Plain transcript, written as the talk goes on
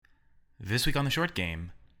This week on the short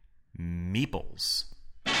game, Meeples.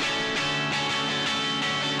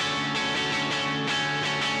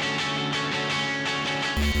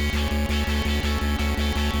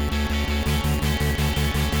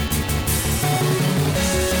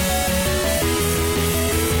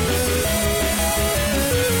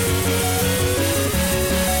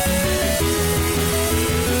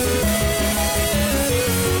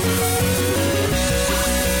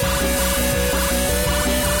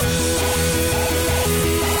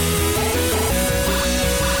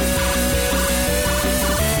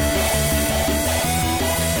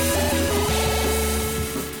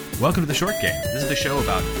 Welcome to The Short Game. This is the show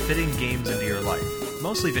about fitting games into your life.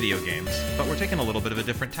 Mostly video games, but we're taking a little bit of a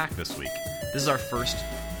different tack this week. This is our first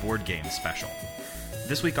board game special.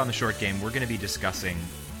 This week on The Short Game, we're going to be discussing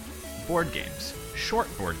board games. Short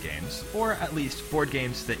board games, or at least board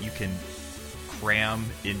games that you can cram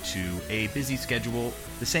into a busy schedule,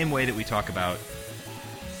 the same way that we talk about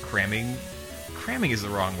cramming. Cramming is the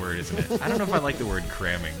wrong word, isn't it? I don't know if I like the word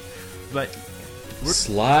cramming, but we're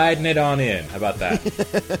sliding it on in. How about that?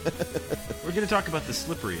 We're going to talk about the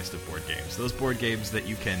slipperiest of board games. Those board games that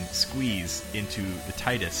you can squeeze into the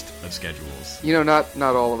tightest of schedules. You know, not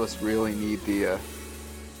all of us really need the...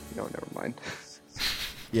 never mind.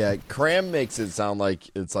 Yeah, cram makes it sound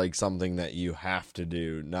like it's like something that you have to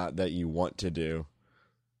do, not that you want to do.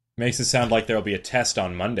 Makes it sound like there'll be a test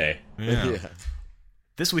on Monday. Yeah.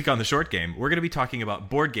 This week on The Short Game, we're going to be talking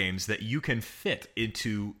about board games that you can fit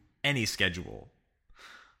into any schedule.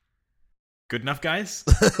 Good enough, guys?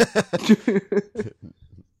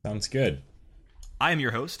 Sounds good. I am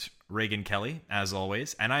your host, Reagan Kelly, as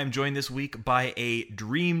always, and I am joined this week by a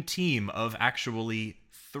dream team of actually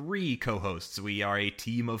 3 co-hosts. We are a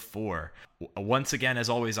team of 4. Once again, as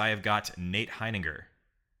always, I have got Nate Heininger.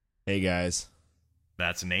 Hey, guys.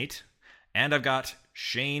 That's Nate. And I've got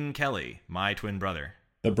Shane Kelly, my twin brother.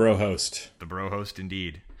 The bro host. The bro host,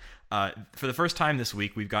 indeed. For the first time this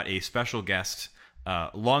week, we've got a special guest,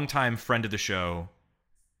 longtime friend of the show,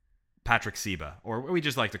 Patrick Seba, or we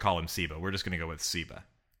just like to call him Seba. We're just going to go with Seba.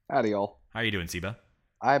 Howdy, y'all. How are you doing, Seba?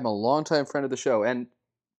 I'm a longtime friend of the show, and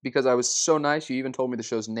because I was so nice, you even told me the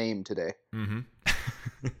show's name today. Mm-hmm.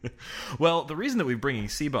 Well, the reason that we're bringing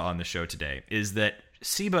Seba on the show today is that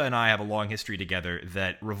Seba and I have a long history together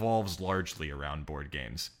that revolves largely around board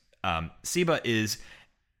games. Seba is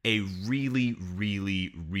a really,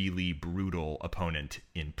 really, really brutal opponent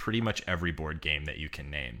in pretty much every board game that you can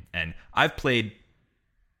name. And I've played,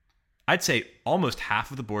 I'd say almost half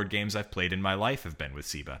of the board games I've played in my life have been with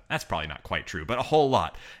Seba. That's probably not quite true, but a whole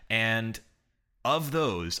lot. And of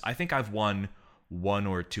those, I think I've won 1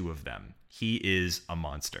 or 2 of them. He is a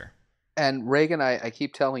monster. And Reagan, I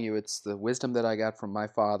keep telling you, it's the wisdom that I got from my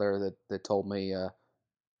father that told me,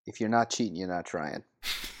 if you're not cheating, you're not trying.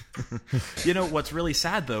 You know, what's really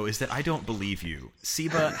sad, though, is that I don't believe you.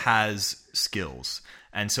 Seba has skills,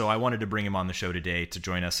 and so I wanted to bring him on the show today to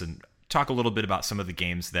join us and talk a little bit about some of the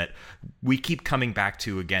games that we keep coming back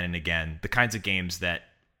to again and again, the kinds of games that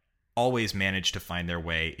always manage to find their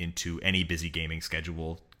way into any busy gaming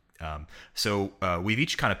schedule. So we've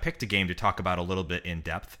each kind of picked a game to talk about a little bit in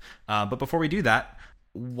depth, but before we do that,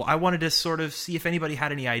 I wanted to sort of see if anybody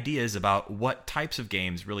had any ideas about what types of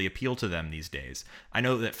games really appeal to them these days. I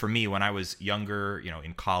know that for me, when I was younger,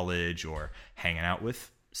 in college or hanging out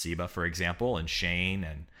with Seba, for example, and Shane,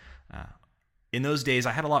 and in those days,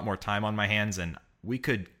 I had a lot more time on my hands, and we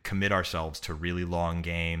could commit ourselves to really long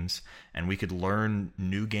games, and we could learn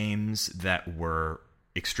new games that were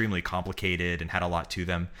extremely complicated and had a lot to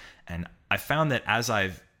them. And I found that as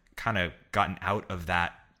I've kind of gotten out of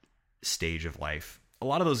that stage of life, a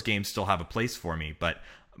lot of those games still have a place for me, but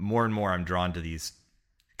more and more I'm drawn to these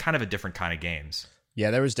kind of a different kind of games. Yeah,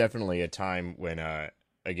 there was definitely a time when a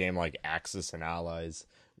game like Axis and Allies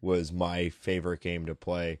was my favorite game to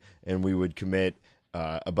play, and we would commit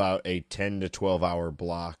about a 10 to 12 hour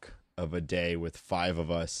block of a day with 5 of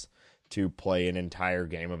us to play an entire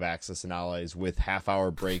game of Axis and Allies with half-hour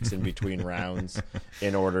breaks in between rounds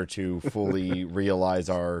in order to fully realize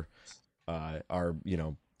our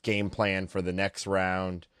game plan for the next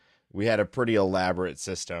round. We had a pretty elaborate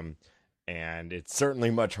system, and it's certainly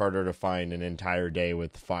much harder to find an entire day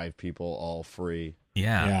with 5 people all free.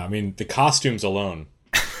 Yeah, I mean, the costumes alone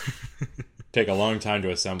take a long time to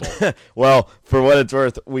assemble. Well, for what it's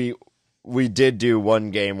worth, we did do one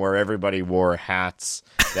game where everybody wore hats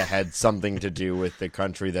that had something to do with the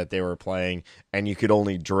country that they were playing, and you could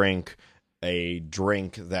only drink a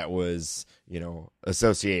drink that was,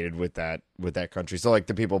 associated with that country. So like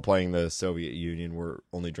the people playing the Soviet Union were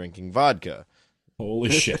only drinking vodka.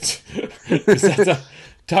 Holy shit.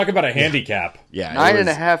 Talk about a handicap. Yeah, Nine and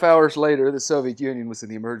a half hours later, the Soviet Union was in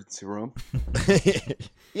the emergency room.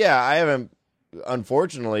 Yeah,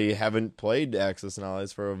 unfortunately, haven't played Axis and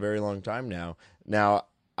Allies for a very long time now. Now,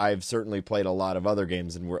 I've certainly played a lot of other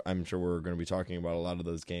games, and I'm sure we're going to be talking about a lot of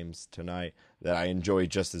those games tonight that I enjoy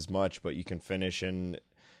just as much, but you can finish in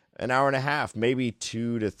an hour and a half, maybe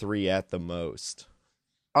 2 to 3 at the most.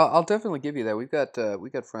 I'll definitely give you that. We've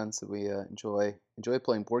got friends that we enjoy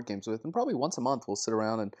playing board games with, and probably once a month we'll sit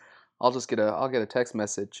around and I'll get a text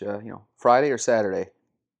message, Friday or Saturday,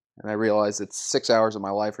 and I realize that 6 hours of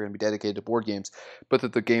my life are going to be dedicated to board games, but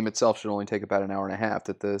that the game itself should only take about an hour and a half.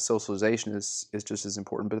 That the socialization is just as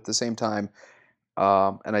important, but at the same time,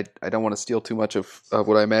 and I don't want to steal too much of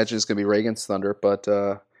what I imagine is going to be Reagan's thunder, but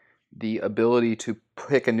the ability to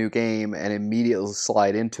pick a new game and immediately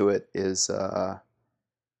slide into it is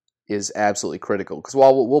absolutely critical. Because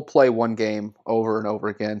while we'll play one game over and over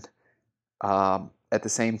again, at the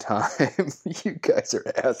same time, you guys are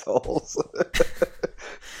assholes.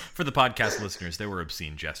 For the podcast listeners, there were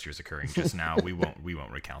obscene gestures occurring just now. We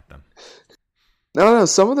won't recount them. No.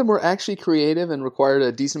 Some of them were actually creative and required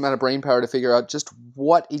a decent amount of brain power to figure out just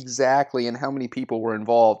what exactly and how many people were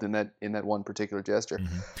involved in that one particular gesture.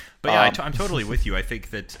 Mm-hmm. But yeah, I'm totally with you. I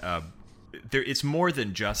think that it's more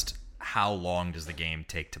than just how long does the game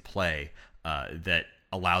take to play that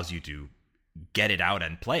allows you to get it out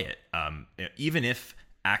and play it. Even if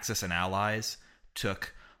Axis and Allies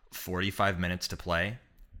took 45 minutes to play,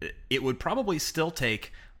 it would probably still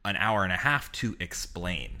take an hour and a half to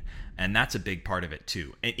explain. And that's a big part of it,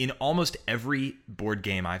 too. In almost every board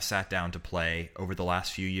game I've sat down to play over the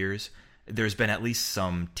last few years, there's been at least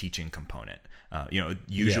some teaching component.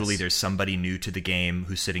 Usually there's somebody new to the game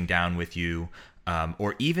who's sitting down with you.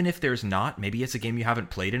 Or even if there's not, maybe it's a game you haven't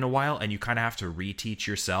played in a while and you kind of have to reteach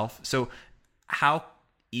yourself. So how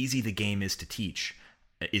easy the game is to teach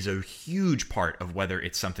is a huge part of whether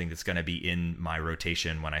it's something that's going to be in my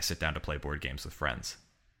rotation when I sit down to play board games with friends.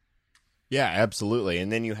 Yeah, absolutely.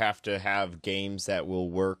 And then you have to have games that will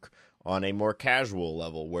work on a more casual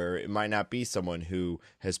level where it might not be someone who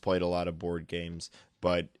has played a lot of board games,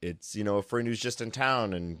 but it's, a friend who's just in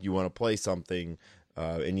town and you want to play something,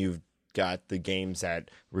 and you've got the games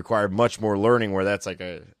that require much more learning where that's like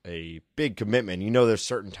a big commitment. There's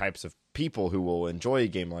certain types of people who will enjoy a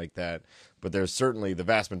game like that, but there's certainly the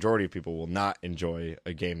vast majority of people will not enjoy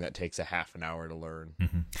a game that takes a half an hour to learn.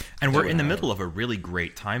 Mm-hmm. And we're in the middle of a really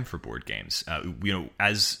great time for board games.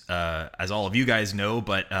 As all of you guys know,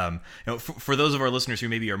 but for those of our listeners who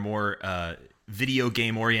maybe are more video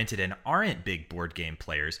game oriented and aren't big board game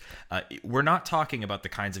players, we're not talking about the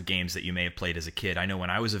kinds of games that you may have played as a kid. I know when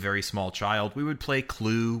I was a very small child, we would play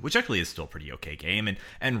Clue, which actually is still a pretty okay game,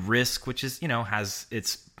 and Risk, which is has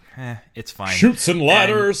it's fine. Shoots and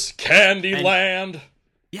Ladders, Candyland.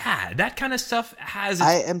 Yeah, that kind of stuff has.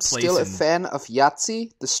 I am still a fan of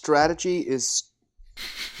Yahtzee. The strategy is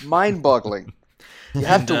mind-boggling. You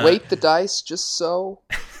have to weight the dice just so.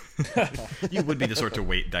 You would be the sort to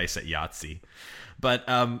weight dice at Yahtzee. But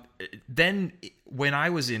then when I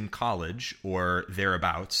was in college or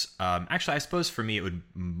thereabouts, actually I suppose for me it would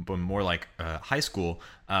be more like high school,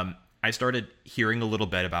 I started hearing a little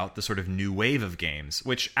bit about the sort of new wave of games,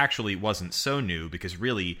 which actually wasn't so new because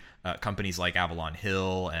really companies like Avalon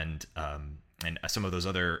Hill and some of those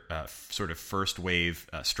other sort of first wave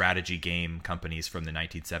strategy game companies from the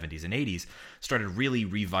 1970s and 80s started really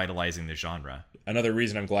revitalizing the genre. Another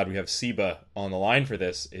reason I'm glad we have Seba on the line for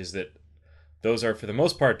this is that those are, for the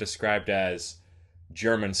most part, described as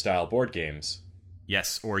German-style board games.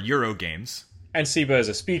 Yes, or Euro games. And Seba is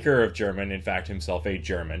a speaker of German, in fact, himself a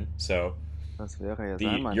German. So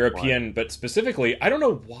the European, but specifically, I don't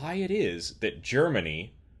know why it is that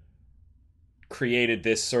Germany created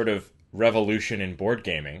this sort of revolution in board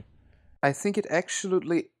gaming. I think it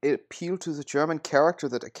appealed to the German character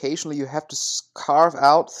that occasionally you have to carve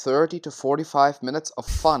out 30 to 45 minutes of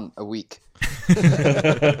fun a week.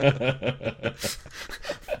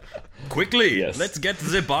 Quickly, yes. Let's get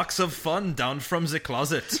the box of fun down from the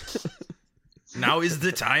closet. Now is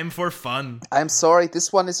the time for fun. I'm sorry,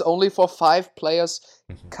 this one is only for 5 players.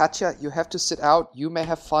 Katja, you have to sit out. You may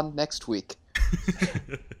have fun next week.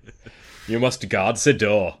 You must guard the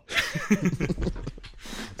door.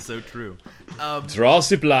 So true. Draw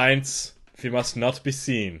the blinds. We must not be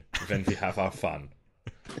seen when we have our fun.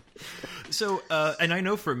 So, and I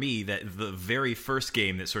know for me that the very first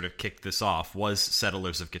game that sort of kicked this off was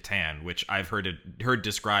Settlers of Catan, which I've heard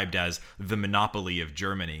described as the Monopoly of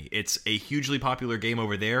Germany. It's a hugely popular game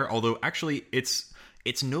over there, although actually it's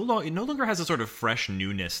it no longer has a sort of fresh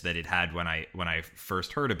newness that it had when I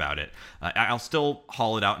first heard about it. I'll still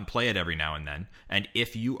haul it out and play it every now and then. And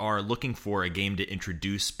if you are looking for a game to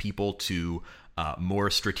introduce people to more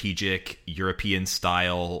strategic,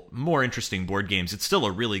 European-style, more interesting board games, it's still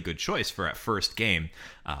a really good choice for a first game.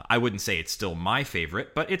 I wouldn't say it's still my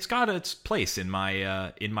favorite, but it's got its place in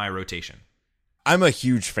my rotation. I'm a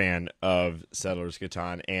huge fan of Settlers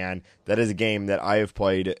Catan, and that is a game that I have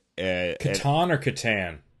played. Catan or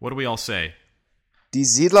Catan? What do we all say? Die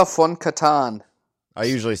Siedler von Catan. I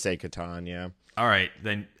usually say Catan, yeah. All right,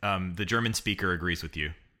 then the German speaker agrees with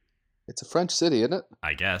you. It's a French city, isn't it?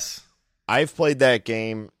 I guess. I've played that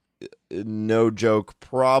game, no joke,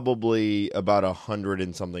 probably about 100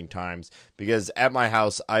 and something times, because at my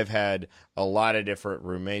house I've had a lot of different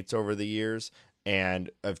roommates over the years, and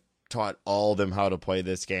I've taught all of them how to play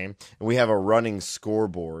this game. And we have a running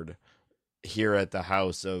scoreboard here at the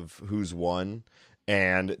house of who's won.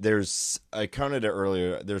 And I counted it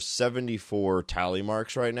earlier, there's 74 tally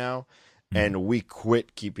marks right now. And we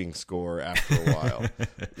quit keeping score after a while.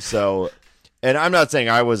 So, and I'm not saying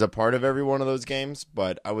I was a part of every one of those games,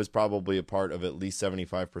 but I was probably a part of at least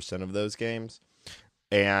 75% of those games.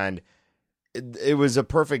 And it was a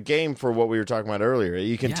perfect game for what we were talking about earlier.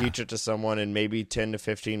 You can teach it to someone in maybe 10 to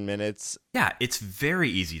 15 minutes. Yeah, it's very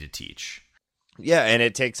easy to teach. Yeah, and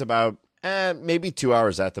it takes about maybe 2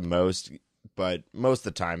 hours at the most, but most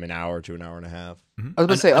of the time an hour to an hour and a half. Mm-hmm. I was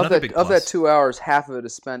going to say, of that 2 hours, half of it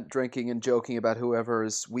is spent drinking and joking about whoever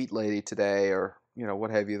is wheat lady today, or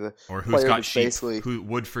what have you. Or who's got sheep, who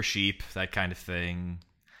wood for sheep, that kind of thing.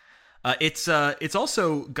 It's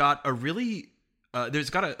also got a really...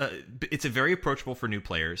 it's a very approachable for new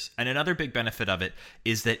players, and another big benefit of it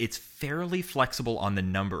is that it's fairly flexible on the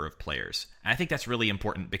number of players. And I think that's really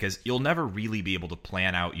important because you'll never really be able to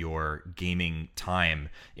plan out your gaming time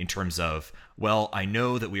in terms of, well, I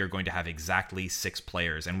know that we are going to have exactly 6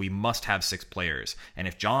 players, and we must have 6 players. And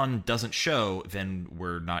if John doesn't show, then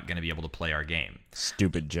we're not going to be able to play our game.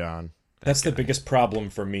 Stupid John. That's the biggest problem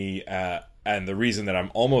for me, and the reason that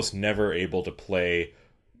I'm almost never able to play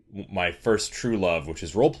my first true love, which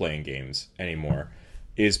is role-playing games anymore,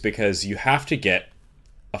 is because you have to get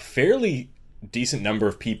a fairly decent number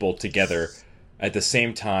of people together at the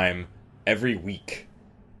same time every week.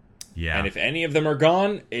 Yeah. And if any of them are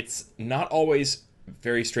gone, it's not always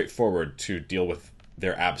very straightforward to deal with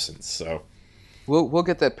their absence. So we'll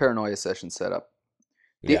get that paranoia session set up.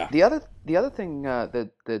 The other thing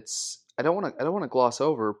that's I don't want to gloss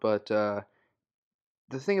over, but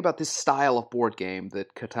the thing about this style of board game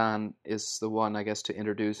that Catan is the one, I guess, to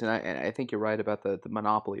introduce, and I think you're right about the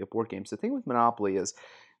monopoly of board games. The thing with Monopoly is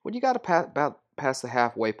when you got to past the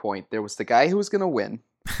halfway point, there was the guy who was going to win,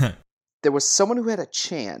 there was someone who had a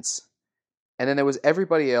chance, and then there was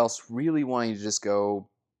everybody else really wanting to just go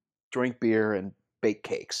drink beer and bake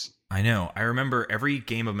cakes. I know. I remember every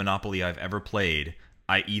game of Monopoly I've ever played,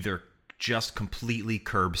 I either just completely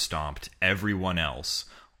curb stomped everyone else,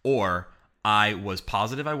 or I was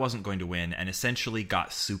positive I wasn't going to win and essentially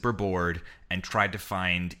got super bored and tried to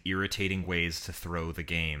find irritating ways to throw the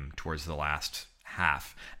game towards the last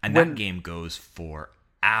half. And that game goes for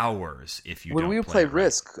hours if you don't play When we would play right.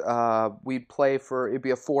 Risk, we'd play it'd be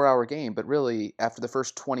a 4-hour game, but really after the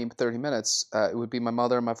first 20, 30 minutes, it would be my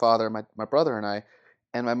mother, my father, my brother and I.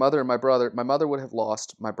 And my mother would have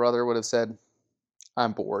lost. My brother would have said,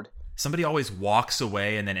 I'm bored. Somebody always walks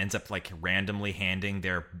away and then ends up like randomly handing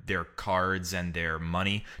their cards and their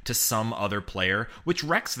money to some other player, which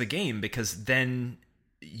wrecks the game because then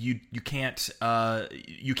you can't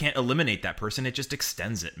eliminate that person. It just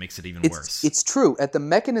extends it, makes it even worse. It's true. The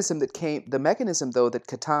mechanism though that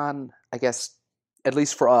Catan, I guess, at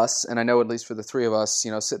least for us, and I know at least for the three of us,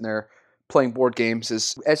 sitting there playing board games,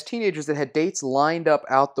 is as teenagers that had dates lined up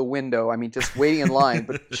out the window. I mean, just waiting in line,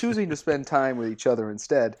 but choosing to spend time with each other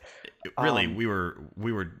instead. Really, we were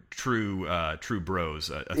true bros,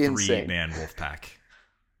 a 3-man wolf pack.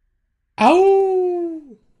 Ow!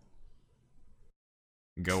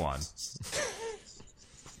 Go on.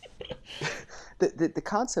 The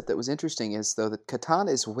concept that was interesting is, though, that Catan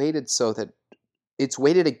is weighted so that it's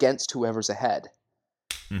weighted against whoever's ahead.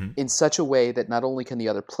 Mm-hmm. In such a way that not only can the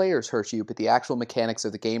other players hurt you, but the actual mechanics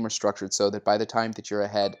of the game are structured so that by the time that you're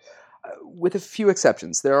ahead, with a few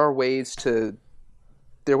exceptions, there are ways to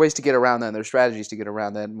get around that, and there are strategies to get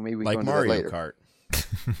around that, and maybe we can go into that later. Kart.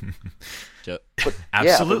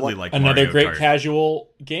 Absolutely, like Mario Kart. Another great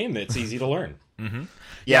casual game that's easy to learn. Mm-hmm.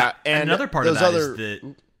 Yeah, and another part of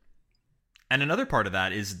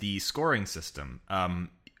that is the scoring system.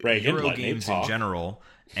 Euro games in general,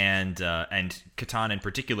 and Catan in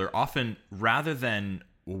particular, often rather than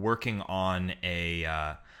working on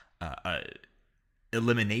a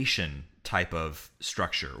elimination type of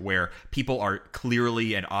structure where people are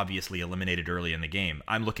clearly and obviously eliminated early in the game.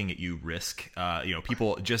 I'm looking at you, Risk.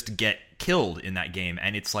 People just get killed in that game,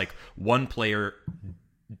 and it's like one player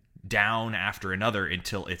down after another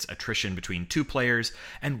until it's attrition between two players.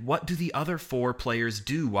 And what do the other four players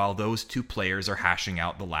do while those two players are hashing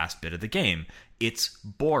out the last bit of the game? It's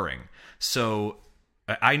boring. So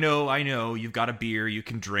I know, you've got a beer, you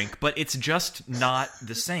can drink, but it's just not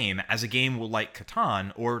the same as a game like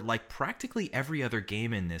Catan or like practically every other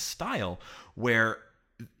game in this style where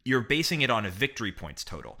you're basing it on a victory points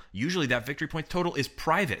total. Usually that victory points total is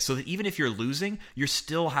private, so that even if you're losing, you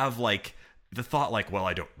still have like the thought like, well,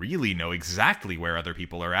 I don't really know exactly where other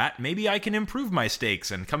people are at. Maybe I can improve my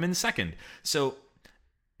stakes and come in second. So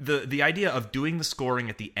the idea of doing the scoring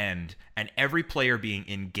at the end and every player being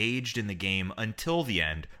engaged in the game until the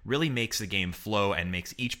end really makes the game flow and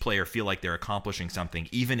makes each player feel like they're accomplishing something,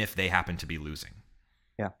 even if they happen to be losing.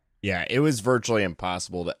 Yeah, it was virtually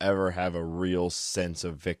impossible to ever have a real sense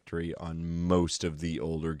of victory on most of the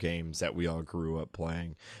older games that we all grew up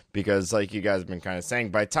playing. Because like you guys have been kind of saying,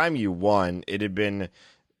 by the time you won, it had been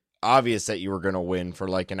obvious that you were going to win for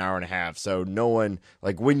like an hour and a half. So no one,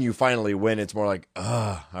 like when you finally win, it's more like,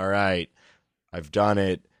 all right, I've done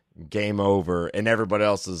it, game over. And everybody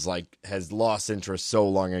else is like, has lost interest so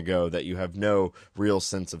long ago that you have no real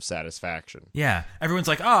sense of satisfaction. Yeah, everyone's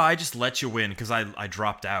like, I just let you win because I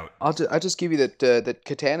dropped out. I'll just give you that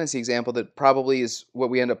Catan is the example that probably is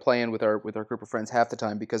what we end up playing with our group of friends half the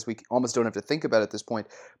time, because we almost don't have to think about it at this point.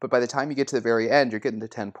 But by the time you get to the very end, you're getting to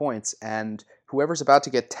 10 points, and whoever's about to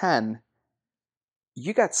get 10,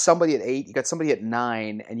 you got somebody at 8, you got somebody at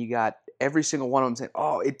 9, and you got every single one of them saying,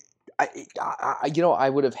 I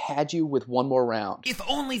would have had you with one more round. If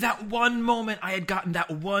only that one moment I had gotten that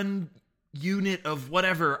one unit of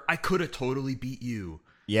whatever, I could have totally beat you.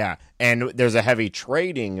 Yeah, and there's a heavy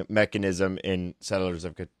trading mechanism in Settlers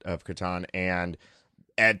of Catan, and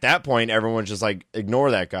at that point, everyone's just like, ignore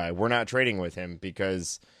that guy. We're not trading with him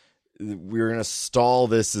because we're going to stall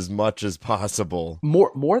this as much as possible.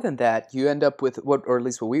 More than that, you end up with or at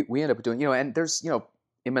least what we end up doing, and there's,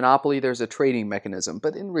 in Monopoly, there's a trading mechanism,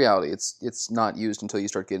 but in reality, it's not used until you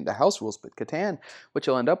start getting to house rules. But Catan, what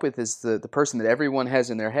you'll end up with is the person that everyone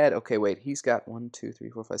has in their head. Okay, wait, he's got 1, 2,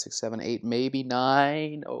 3, 4, 5, 6, 7, 8, maybe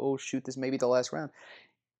 9. Oh, shoot, this may be the last round.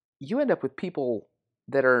 You end up with people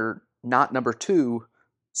that are not number 2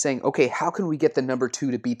 saying, okay, how can we get the number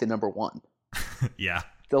 2 to beat the number 1? Yeah.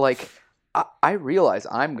 They're like, I realize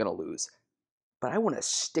I'm going to lose, but I want to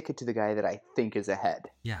stick it to the guy that I think is ahead.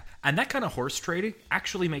 Yeah, and that kind of horse trading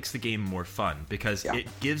actually makes the game more fun because it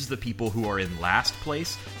gives the people who are in last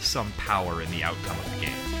place some power in the outcome of the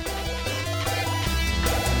game.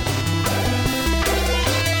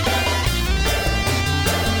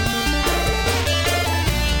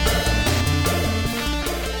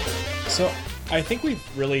 So I think we've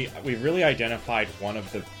really identified one of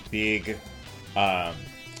the big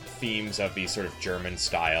themes of these sort of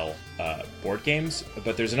German-style board games,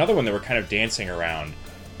 but there's another one that we're kind of dancing around,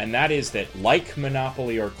 and that is that, like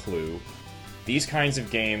Monopoly or Clue, these kinds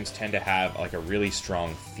of games tend to have like a really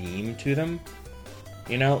strong theme to them.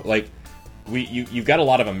 Like you've got a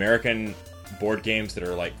lot of American board games that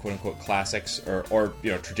are like quote-unquote classics, or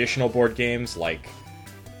traditional board games like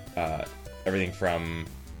everything from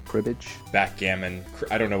cribbage, backgammon.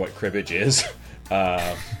 I don't know what cribbage is.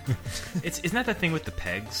 Isn't that the thing with the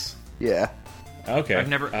pegs? Yeah. Okay.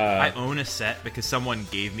 I own a set because someone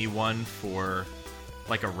gave me one for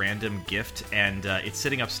like a random gift, and it's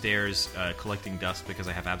sitting upstairs collecting dust because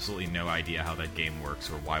I have absolutely no idea how that game works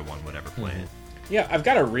or why one would ever play it. Yeah, I've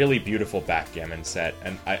got a really beautiful backgammon set,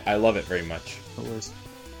 and I love it very much.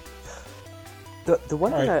 The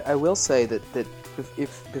one thing I will say that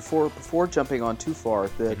if before jumping on too far,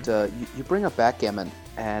 that you bring up backgammon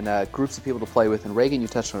and groups of people to play with, and Reagan, you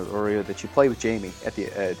touched on it earlier, that you play with Jamie at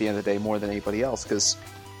the end of the day more than anybody else because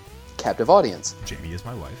captive audience. Jamie is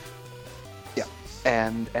my wife. Yeah,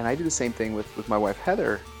 and I do the same thing with my wife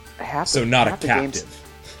Heather. Not a captive. Games...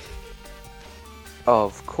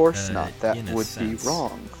 Of course not. That would be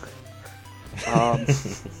wrong.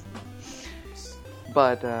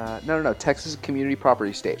 But no. Texas is a community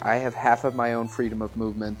property state. I have half of my own freedom of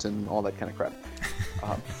movement and all that kind of crap.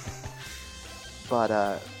 But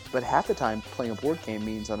half the time playing a board game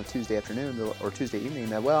means on a Tuesday afternoon or Tuesday evening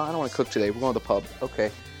that, well, I don't want to cook today. We're going to the pub.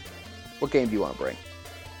 Okay. What game do you want to bring?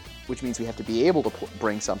 Which means we have to be able to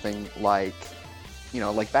bring something like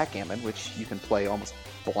backgammon, which you can play almost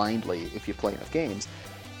blindly if you play enough games.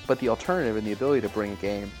 But the alternative and the ability to bring a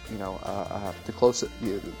game,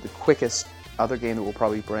 the quickest other game that we'll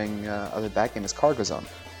probably bring other than that game is Carcassonne,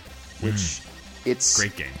 which it's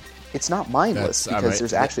great game. It's not mindless because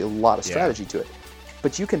there's actually a lot of strategy to it.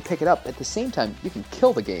 But you can pick it up. At the same time, you can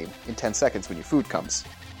kill the game in 10 seconds when your food comes.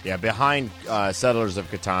 Yeah, behind Settlers of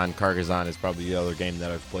Catan, Carcassonne is probably the other game that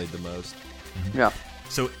I've played the most. Yeah.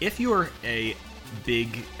 So if you're a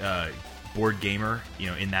big board gamer,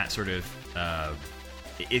 in that sort of...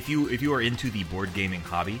 if you are into the board gaming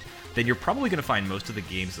hobby, then you're probably going to find most of the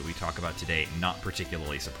games that we talk about today not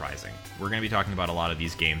particularly surprising. We're going to be talking about a lot of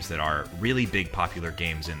these games that are really big popular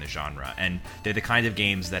games in the genre, and they're the kind of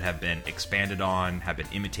games that have been expanded on, have been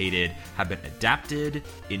imitated, have been adapted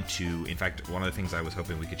into... In fact, one of the things I was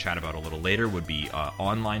hoping we could chat about a little later would be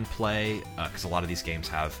online play, because a lot of these games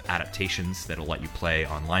have adaptations that'll let you play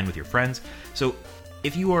online with your friends. So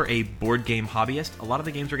if you are a board game hobbyist, a lot of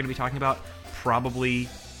the games we're going to be talking about probably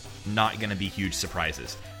not going to be huge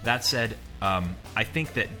surprises. That said, I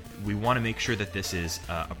think that we want to make sure that this is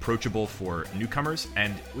approachable for newcomers,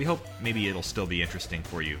 and we hope maybe it'll still be interesting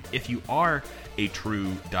for you. If you are a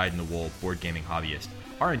true dyed-in-the-wool board gaming hobbyist,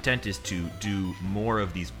 our intent is to do more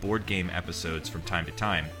of these board game episodes from time to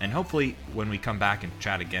time, and hopefully when we come back and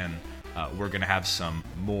chat again, we're going to have some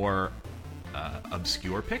more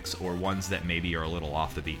obscure picks, or ones that maybe are a little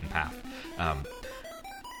off the beaten path.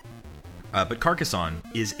 But Carcassonne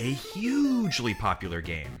is a hugely popular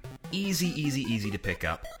game. Easy to pick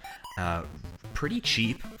up. Pretty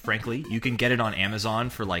cheap, frankly. You can get it on Amazon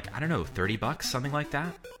for $30, something like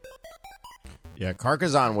that. Yeah,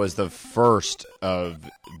 Carcassonne was the first of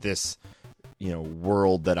this,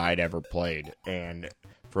 world that I'd ever played. And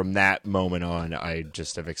from that moment on, I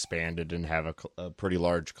just have expanded and have a pretty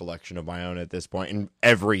large collection of my own at this point, in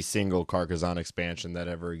every single Carcassonne expansion that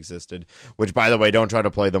ever existed. Which, by the way, don't try to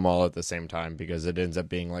play them all at the same time, because it ends up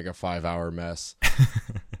being like a 5-hour mess.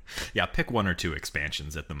 Yeah, pick 1 or 2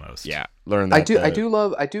 expansions at the most. Yeah, learn that. I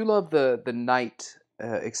do love the night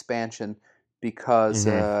expansion, because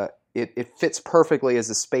it fits perfectly as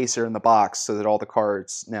a spacer in the box, so that all the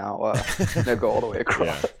cards now go all the way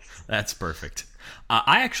across. Yeah. That's perfect.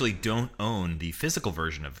 I actually don't own the physical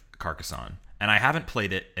version of Carcassonne, and I haven't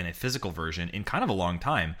played it in a physical version in kind of a long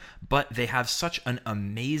time, but they have such an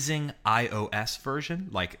amazing iOS version,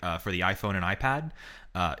 for the iPhone and iPad.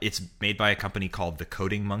 It's made by a company called the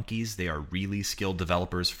Coding Monkeys. They are really skilled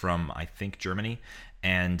developers from, I think, Germany,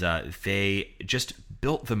 and they just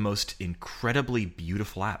built the most incredibly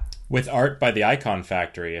beautiful app. With art by the Icon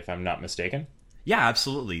Factory, if I'm not mistaken. Yeah,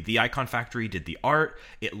 absolutely. The Icon Factory did the art.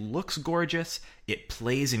 It looks gorgeous. It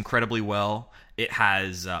plays incredibly well. It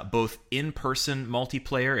has both in-person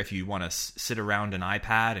multiplayer, if you want to sit around an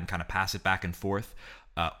iPad and kind of pass it back and forth,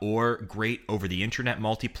 or great over-the-internet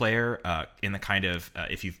multiplayer in the kind of,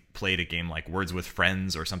 if you've played a game like Words with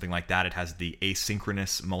Friends or something like that, it has the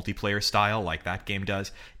asynchronous multiplayer style like that game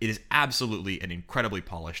does. It is absolutely an incredibly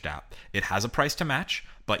polished app. It has a price to match,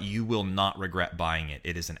 but you will not regret buying it.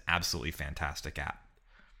 It is an absolutely fantastic app.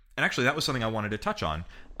 And actually, that was something I wanted to touch on.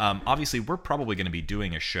 Obviously, we're probably going to be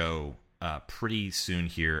doing a show pretty soon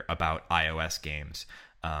here about iOS games,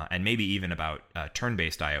 and maybe even about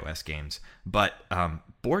turn-based iOS games. But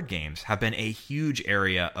board games have been a huge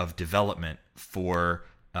area of development for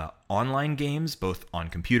online games, both on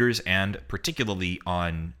computers and particularly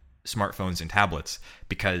on smartphones and tablets,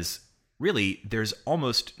 because really, there's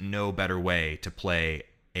almost no better way to play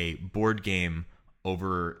a board game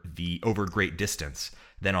over great distance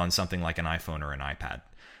than on something like an iPhone or an iPad.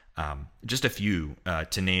 Just a few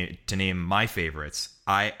to name my favorites.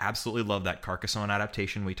 I absolutely love that Carcassonne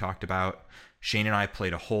adaptation we talked about. Shane and I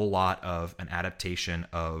played a whole lot of an adaptation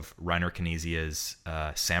of Rainer Knizia's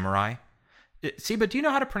Samurai. But do you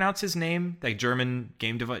know how to pronounce his name? That German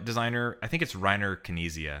game designer? I think it's Rainer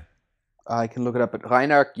Knizia. I can look it up, but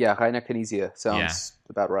Rainer Knizia sounds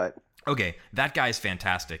about right. Okay, that guy's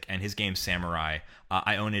fantastic, and his game Samurai,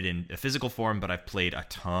 I own it in a physical form, but I've played a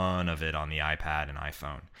ton of it on the iPad and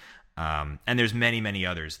iPhone. And there's many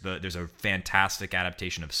others. There's a fantastic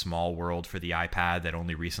adaptation of Small World for the iPad that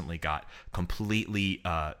only recently got completely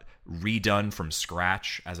redone from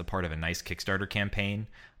scratch as a part of a nice Kickstarter campaign.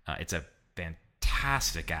 It's a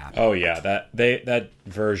fantastic app. Oh yeah, that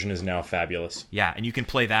version is now fabulous. Yeah, and you can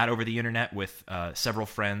play that over the internet with several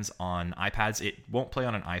friends on iPads. It won't play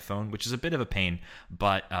on an iPhone, which is a bit of a pain,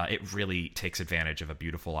 but it really takes advantage of a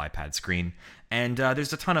beautiful iPad screen. And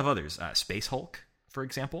there's a ton of others. Space Hulk, for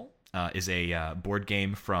example, is a board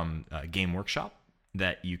game from Game Workshop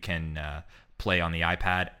that you can play on the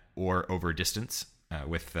iPad or over distance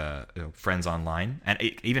with friends online, and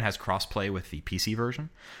it even has crossplay with the PC version.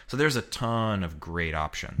 So there's a ton of great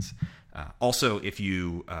options. Also, if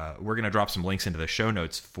you, we're going to drop some links into the show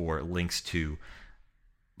notes for links to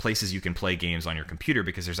places you can play games on your computer,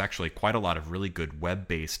 because there's actually quite a lot of really good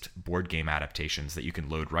web-based board game adaptations that you can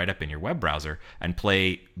load right up in your web browser and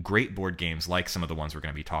play great board games like some of the ones we're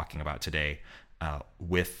going to be talking about today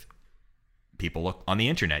with people on the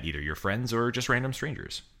internet, either your friends or just random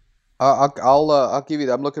strangers. I'll give you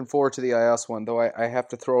that. I'm looking forward to the iOS one, though. I have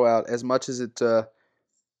to throw out, as much as it.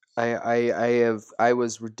 I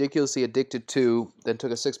was ridiculously addicted to, then took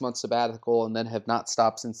a 6-month sabbatical, and then have not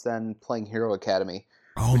stopped since then, playing Hero Academy.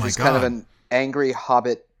 Oh which my is God. kind of an angry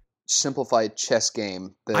Hobbit simplified chess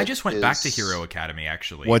game. I just went back to Hero Academy,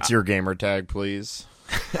 actually. What's your gamer tag, please?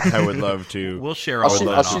 I would love to. We'll share.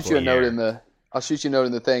 I'll shoot you a note in the. I'll shoot you a note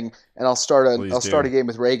in the thing, and I'll start a game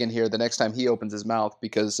with Reagan here the next time he opens his mouth,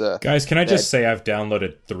 because guys, can I just say I've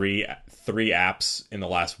downloaded three apps in the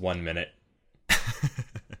last 1 minute.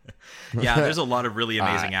 Yeah, there's a lot of really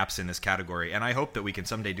amazing apps in this category, and I hope that we can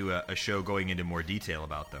someday do a show going into more detail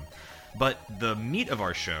about them. But the meat of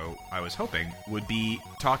our show, I was hoping, would be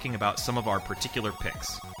talking about some of our particular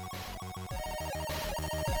picks.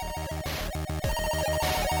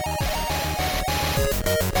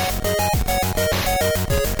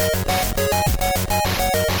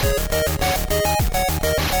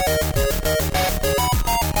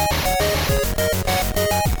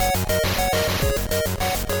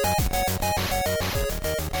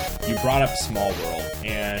 You brought up Small World,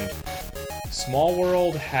 and Small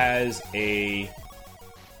World has a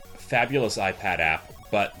fabulous iPad app,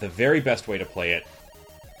 but the very best way to play it,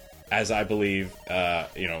 as I believe, I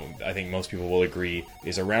think most people will agree,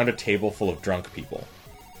 is around a table full of drunk people.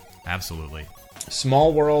 Absolutely.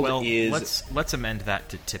 Small World is... Let's amend that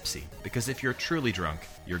to tipsy, because if you're truly drunk,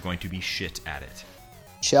 you're going to be shit at it.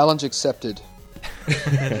 Challenge accepted.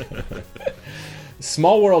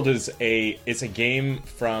 Small World is a game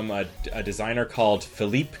from a designer called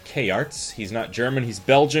Philippe Kayarts. He's not German, he's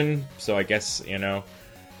Belgian, so I guess,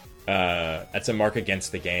 that's a mark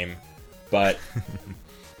against the game. But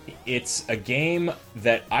it's a game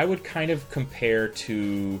that I would kind of compare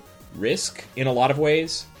to Risk in a lot of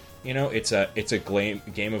ways. It's a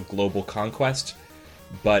game of global conquest,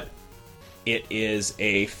 but it is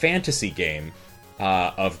a fantasy game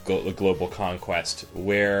of global conquest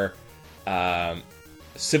where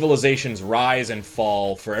civilizations rise and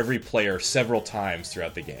fall for every player several times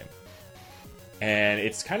throughout the game. And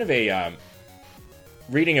it's kind of a...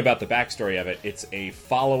 reading about the backstory of it, it's a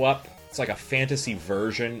follow-up. It's like a fantasy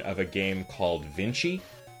version of a game called Vinci.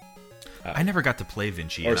 I never got to play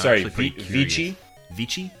Vinci. Vici?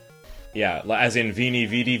 Vici? Yeah, as in Vini,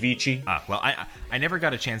 Vidi, Vici. Well, I never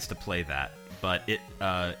got a chance to play that, but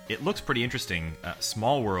it looks pretty interesting.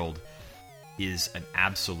 Small World is an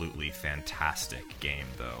absolutely fantastic game,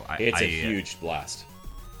 though. It's a huge blast.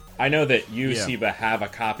 I know that you, Seba, have a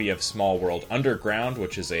copy of Small World Underground,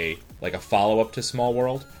 which is a follow-up to Small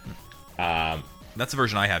World. That's the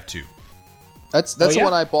version I have, too. That's the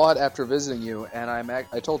one I bought after visiting you, and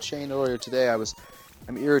I told Shane earlier today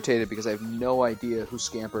I'm irritated because I have no idea who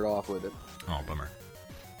scampered off with it. Oh, bummer.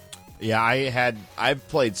 Yeah, I've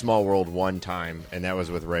played Small World one time, and that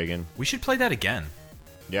was with Reagan. We should play that again.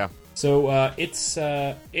 Yeah. So it's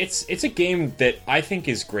a game that I think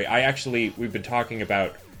is great. We've been talking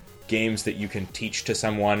about games that you can teach to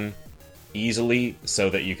someone easily so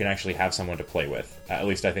that you can actually have someone to play with. At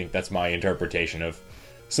least I think that's my interpretation of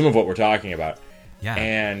some of what we're talking about. Yeah.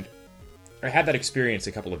 And I had that experience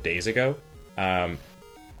a couple of days ago. I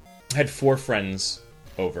had 4 friends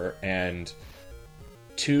over, and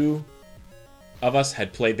 2 of us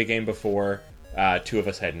had played the game before, 2 of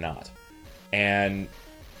us had not. And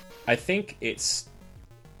I think it's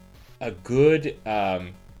a good...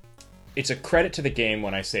 it's a credit to the game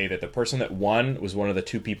when I say that the person that won was one of the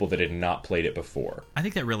 2 people that had not played it before. I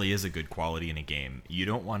think that really is a good quality in a game. You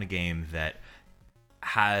don't want a game that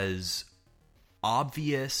has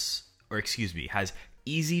has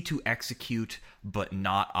easy to execute but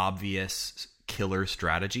not obvious killer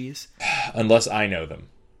strategies. Unless I know them.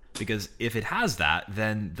 Because if it has that,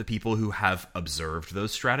 then the people who have observed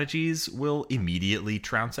those strategies will immediately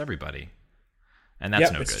trounce everybody. And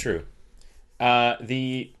that's no good. It's true.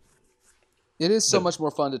 It is so much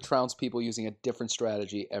more fun to trounce people using a different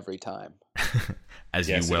strategy every time. As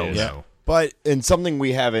you well know. But in something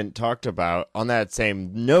we haven't talked about, on that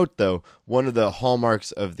same note, though, one of the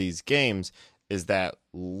hallmarks of these games is that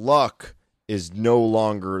luck is no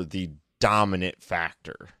longer the dominant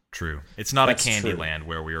factor. True. It's not That's a Candyland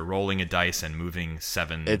where we are rolling a dice and moving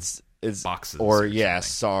 7 boxes. Or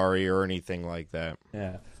sorry, or anything like that.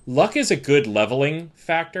 Yeah. Luck is a good leveling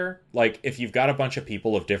factor. Like, if you've got a bunch of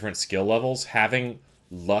people of different skill levels, having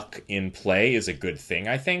luck in play is a good thing,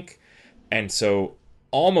 I think. And so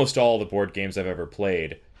almost all the board games I've ever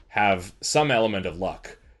played have some element of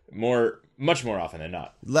luck, much more often than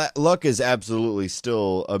not. Luck is absolutely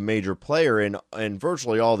still a major player in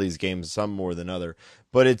virtually all these games, some more than other.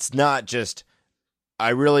 But it's not just, I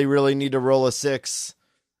really, really need to roll a 6.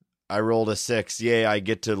 I rolled a 6. Yay, I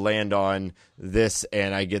get to land on this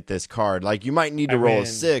and I get this card. Like, you might need to roll a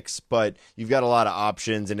 6, but you've got a lot of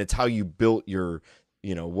options, and it's how you built your,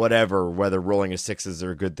 whatever, whether rolling a 6 is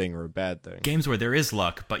a good thing or a bad thing. Games where there is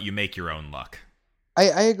luck, but you make your own luck.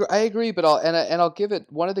 I agree, but I'll give it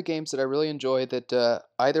one of the games that I really enjoyed that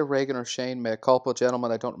either Reagan or Shane, mea culpa,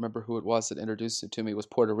 gentlemen, I don't remember who it was that introduced it to me, was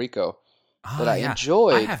Puerto Rico. I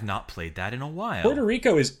enjoyed. I have not played that in a while. Puerto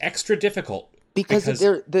Rico is extra difficult because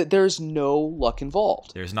there's no luck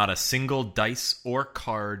involved. There's not a single dice or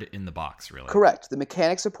card in the box, really. Correct. The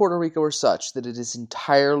mechanics of Puerto Rico are such that it is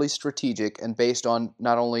entirely strategic and based on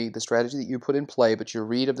not only the strategy that you put in play, but your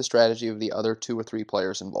read of the strategy of the other 2 or 3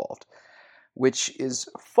 players involved, which is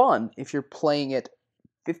fun if you're playing it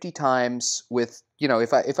 50 times with,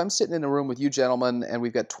 if I'm sitting in a room with you gentlemen and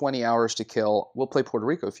we've got 20 hours to kill, we'll play Puerto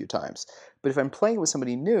Rico a few times. But if I'm playing with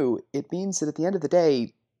somebody new, it means that at the end of the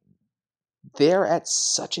day, they're at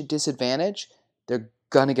such a disadvantage, they're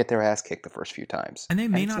going to get their ass kicked the first few times. And they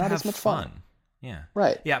may not have as much fun. Yeah.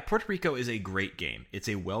 Right. Yeah, Puerto Rico is a great game. It's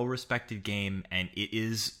a well-respected game, and it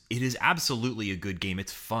is absolutely a good game.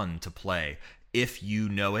 It's fun to play if you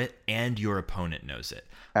know it and your opponent knows it.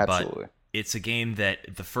 Absolutely. But it's a game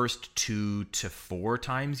that the first 2 to 4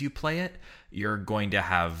 times you play it, you're going to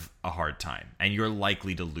have a hard time, and you're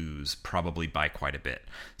likely to lose probably by quite a bit.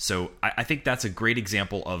 So I think that's a great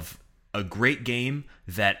example of a great game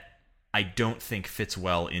that I don't think fits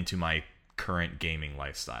well into my current gaming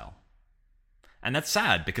lifestyle. And that's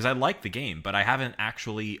sad because I like the game, but I haven't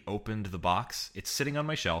actually opened the box. It's sitting on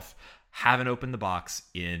my shelf. Haven't opened the box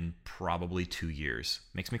in probably 2 years.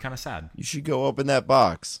 Makes me kind of sad. You should go open that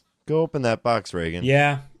box. Go open that box, Reagan.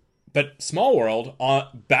 Yeah, but Small World,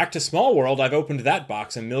 back to Small World, I've opened that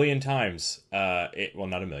box a million times. Not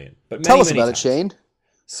a million, but Tell us many about times. it, Shane.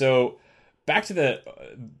 So, back to the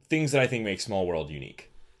things that I think make Small World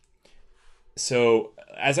unique. So,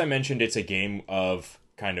 as I mentioned, it's a game of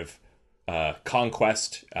kind of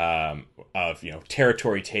conquest, of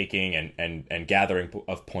territory taking and gathering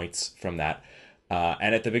of points from that.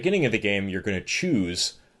 And at the beginning of the game, you're going to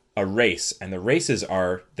choose a race, and the races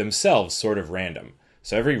are themselves sort of random.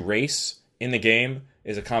 So every race in the game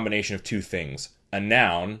is a combination of 2 things: a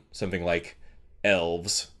noun, something like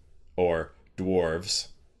elves or dwarves,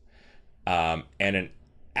 and an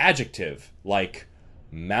adjective like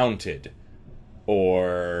mounted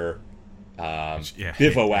or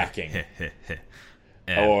bivouacking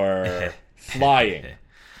or flying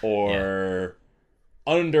or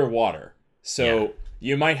underwater. So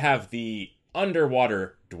you might have the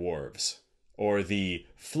underwater dwarves or the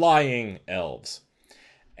flying elves.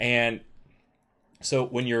 And so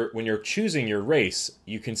when you're choosing your race,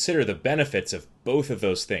 you consider the benefits of both of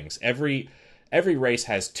those things. Every race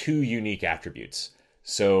has 2 unique attributes.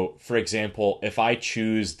 So, for example, if I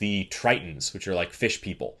choose the Tritons, which are like fish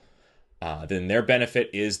people, then their benefit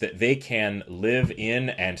is that they can live in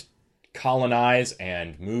and colonize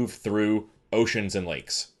and move through oceans and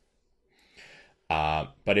lakes.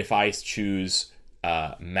 But if I choose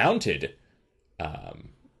mounted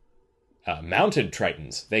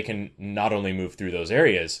Tritons, they can not only move through those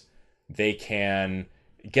areas, they can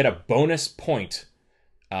get a bonus point.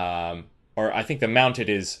 Or I think the mounted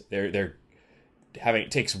is they're having,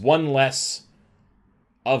 it takes 1 less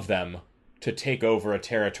of them to take over a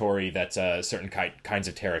territory that's a certain kinds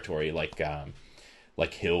of territory,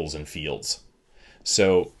 like hills and fields.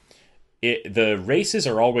 So the races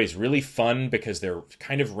are always really fun because they're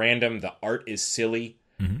kind of random. The art is silly,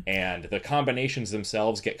 and the combinations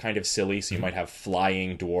themselves get kind of silly. So you might have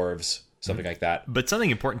flying dwarves, something like that. But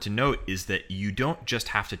something important to note is that you don't just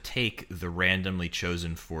have to take the randomly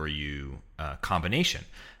chosen for you combination.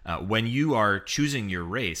 When you are choosing your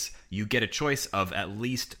race, you get a choice of at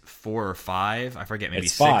least 4 or 5, I forget, maybe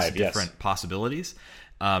 6 different possibilities.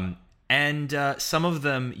 And some of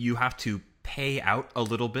them you have to pay out a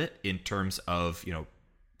little bit in terms of,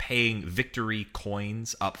 paying victory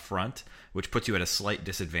coins up front, which puts you at a slight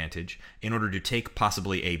disadvantage in order to take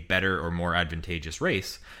possibly a better or more advantageous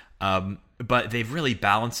race. But they've really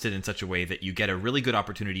balanced it in such a way that you get a really good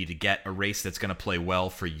opportunity to get a race that's going to play well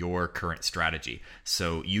for your current strategy.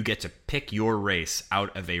 So you get to pick your race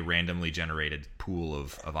out of a randomly generated pool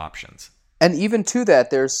of options. And even to that,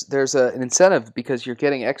 there's an incentive because you're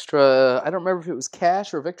getting extra, I don't remember if it was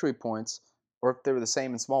cash or victory points, or if they were the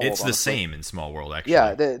same in Small World. It's the same in Small World, actually.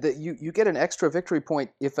 Yeah, you get an extra victory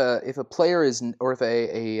point if a player is, or if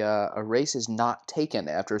a race is not taken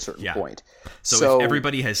after a certain point. So if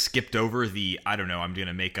everybody has skipped over the, I don't know, I'm going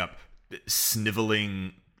to make up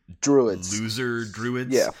sniveling loser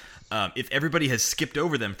druids. Yeah. If everybody has skipped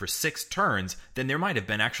over them for 6 turns, then there might have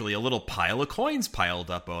been actually a little pile of coins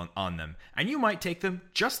piled up on them, and you might take them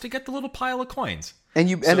just to get the little pile of coins. And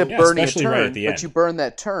you end up burning a turn, right at the end. But you burn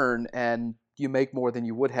that turn, and you make more than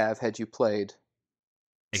you would have had you played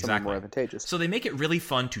something more advantageous. So they make it really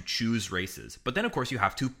fun to choose races, but then of course you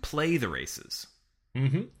have to play the races.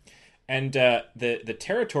 Mm-hmm. And the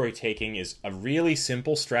territory taking is a really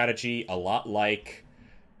simple strategy, a lot like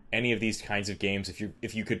any of these kinds of games.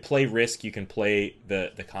 If you could play Risk, you can play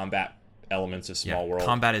the combat elements of Small World.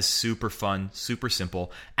 Combat is super fun, super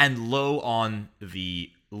simple, and low on the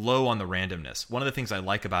randomness. One of the things I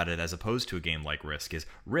like about it, as opposed to a game like Risk, is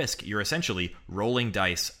Risk, you're essentially rolling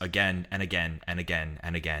dice again and again and again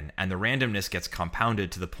and again, and the randomness gets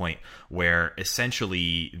compounded to the point where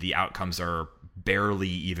essentially the outcomes are barely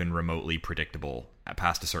even remotely predictable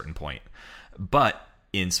past a certain point. But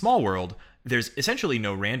in Small World, there's essentially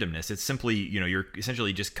no randomness. It's simply, you're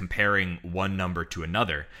essentially just comparing one number to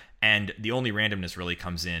another, and the only randomness really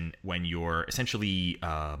comes in when you're essentially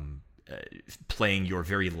playing your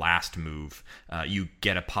very last move. You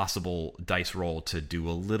get a possible dice roll to do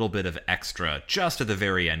a little bit of extra just at the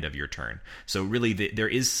very end of your turn. So really, there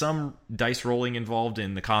is some dice rolling involved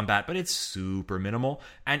in the combat, but it's super minimal,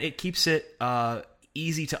 and it keeps it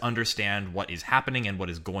easy to understand what is happening and what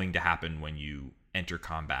is going to happen when you enter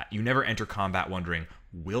combat. You never enter combat wondering,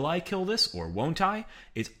 will I kill this or won't I?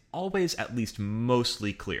 It's always at least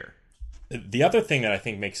mostly clear. The other thing that I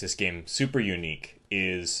think makes this game super unique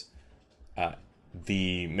is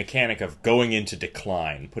the mechanic of going into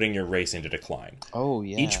decline, putting your race into decline. Oh,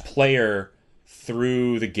 yeah. Each player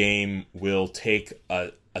through the game will take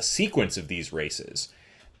a sequence of these races,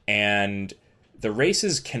 and the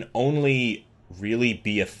races can only really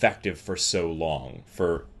be effective for so long,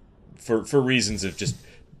 for reasons of just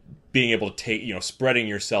being able to take, spreading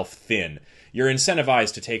yourself thin. You're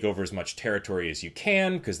incentivized to take over as much territory as you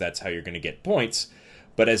can, because that's how you're going to get points.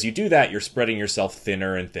 But as you do that, you're spreading yourself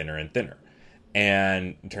thinner and thinner and thinner.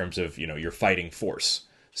 And in terms of, your fighting force.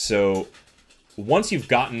 So once you've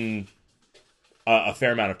gotten a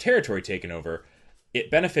fair amount of territory taken over, it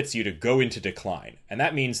benefits you to go into decline. And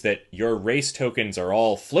that means that your race tokens are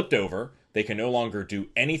all flipped over. They can no longer do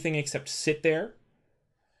anything except sit there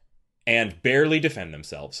and barely defend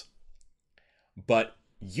themselves. But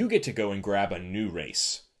you get to go and grab a new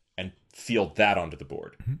race and field that onto the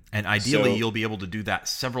board. And ideally, you'll be able to do that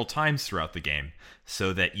several times throughout the game,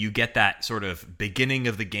 so that you get that sort of beginning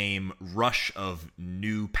of the game rush of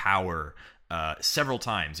new power several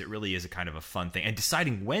times. It really is a kind of a fun thing. And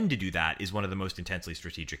deciding when to do that is one of the most intensely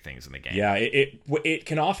strategic things in the game. Yeah, it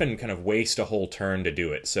can often kind of waste a whole turn to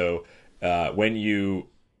do it. So when you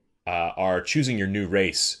are choosing your new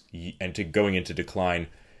race and going into decline,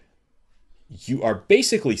 you are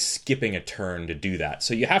basically skipping a turn to do that.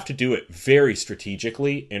 So you have to do it very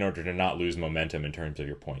strategically in order to not lose momentum in terms of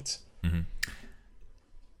your points. Mm-hmm.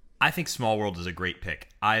 I think Small World is a great pick.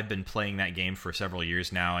 I've been playing that game for several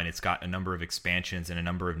years now, and it's got a number of expansions and a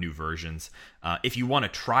number of new versions. If you want to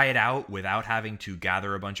try it out without having to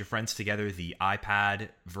gather a bunch of friends together, the iPad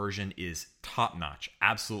version is top-notch.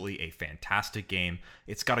 Absolutely a fantastic game.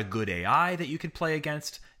 It's got a good AI that you can play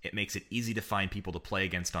against. It makes it easy to find people to play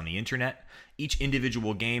against on the internet. Each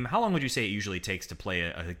individual game, how long would you say it usually takes to play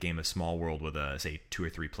a game of Small World with, say, 2 or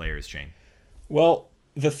 3 players, Shane? Well,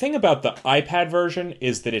 the thing about the iPad version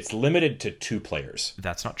is that it's limited to 2 players.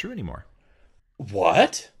 That's not true anymore.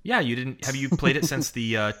 What? Yeah, you didn't. Have you played it since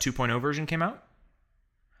the 2.0 version came out?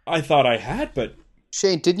 I thought I had, but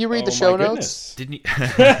Shane, didn't you read the show notes? Didn't you?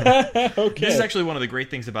 Okay. This is actually one of the great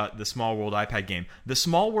things about the Small World iPad game. The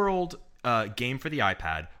Small World game for the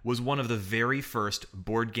iPad was one of the very first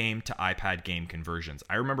board game to iPad game conversions.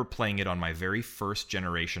 I remember playing it on my very first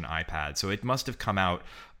generation iPad, so it must have come out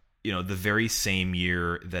the very same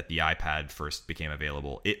year that the iPad first became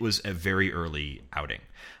available. It was a very early outing.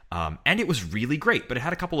 And it was really great, but it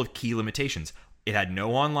had a couple of key limitations. It had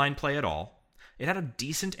no online play at all. It had a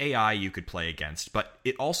decent AI you could play against, but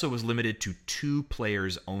it also was limited to 2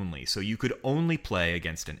 players only. So you could only play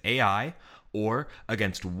against an AI or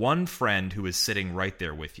against one friend who is sitting right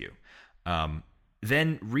there with you.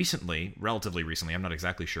 Then recently, relatively recently, I'm not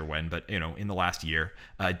exactly sure when, but in the last year,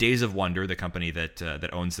 Days of Wonder, the company that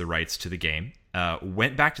owns the rights to the game,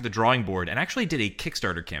 went back to the drawing board and actually did a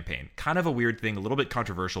Kickstarter campaign. Kind of a weird thing, a little bit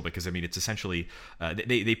controversial, because I mean, it's essentially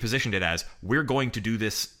they positioned it as, we're going to do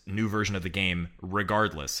this new version of the game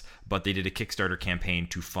regardless, but they did a Kickstarter campaign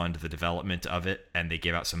to fund the development of it, and they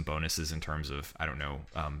gave out some bonuses in terms of, I don't know,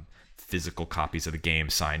 physical copies of the game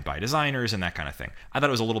signed by designers and that kind of thing. I thought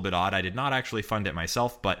it was a little bit odd. I did not actually fund it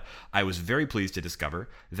myself, but I was very pleased to discover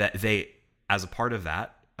that they, as a part of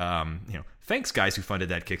that, thanks guys who funded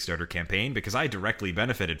that Kickstarter campaign, because I directly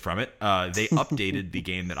benefited from it. They updated the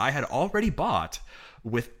game that I had already bought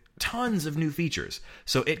with tons of new features.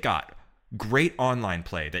 So it got great online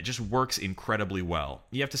play that just works incredibly well.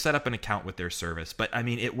 You have to set up an account with their service, but I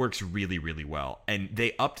mean, it works really, really well. And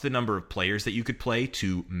they upped the number of players that you could play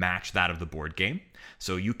to match that of the board game.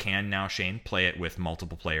 So you can now, Shane, play it with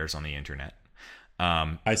multiple players on the internet.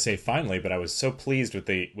 I say finally, but I was so pleased with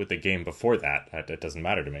the game before that it doesn't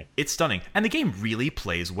matter to me. It's stunning. And the game really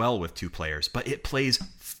plays well with 2 players, but it plays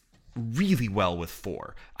really well with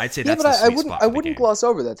 4. I'd say that's the sweet spot. I wouldn't gloss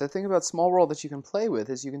over that. The thing about Small World that you can play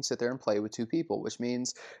with is you can sit there and play with 2 people, which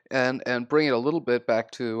means, and bring it a little bit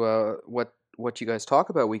back to what you guys talk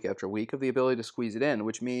about week after week, of the ability to squeeze it in,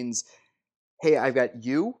 which means, hey, I've got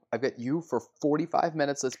you for 45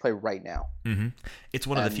 minutes. Let's play right now. Mm-hmm. It's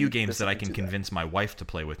one of the few games that I can convince my wife to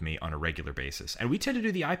play with me on a regular basis. And we tend to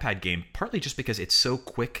do the iPad game partly just because it's so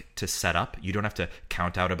quick to set up. You don't have to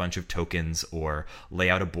count out a bunch of tokens or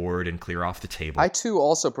lay out a board and clear off the table. I, too,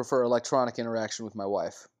 also prefer electronic interaction with my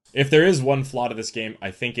wife. If there is one flaw to this game,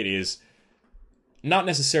 I think it is not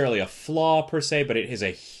necessarily a flaw per se, but it has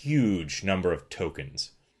a huge number of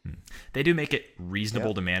tokens. They do make it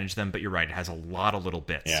reasonable to manage them, but you're right, it has a lot of little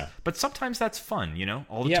bits. Yeah. But sometimes that's fun,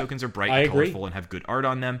 All the tokens are bright and colorful and have good art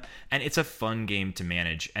on them, and it's a fun game to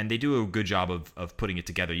manage, and they do a good job of putting it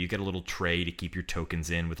together. You get a little tray to keep your tokens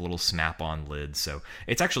in with little snap-on lids, so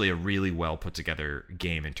it's actually a really well put together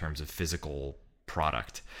game in terms of physical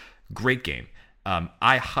product. Great game.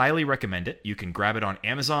 I highly recommend it. You can grab it on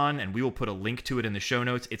Amazon, and we will put a link to it in the show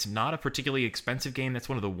notes. It's not a particularly expensive game. That's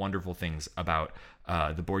one of the wonderful things about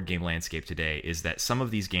the board game landscape today, is that some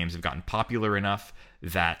of these games have gotten popular enough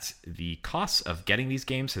that the cost of getting these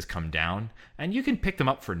games has come down, and you can pick them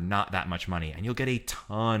up for not that much money, and you'll get a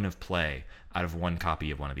ton of play out of one copy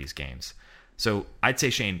of one of these games. So I'd say,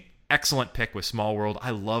 Shane, excellent pick with Small World.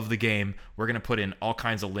 I love the game. We're going to put in all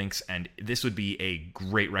kinds of links, and this would be a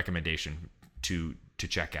great recommendation to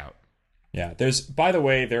check out. Yeah, by the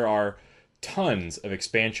way, there are tons of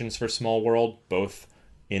expansions for Small World, both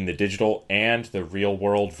in the digital and the real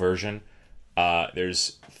world version.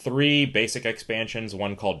 There's 3 basic expansions,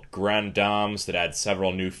 one called Grand Dames that adds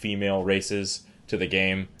several new female races to the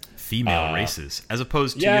game. Female races, as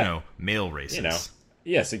opposed to, male races.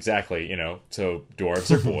 Yes, exactly. So dwarves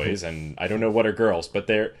are boys, and I don't know what are girls, but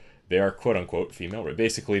they are quote unquote female.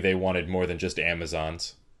 Basically, they wanted more than just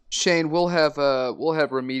Amazons. Shane, we'll have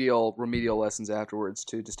remedial lessons afterwards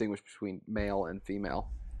to distinguish between male and female.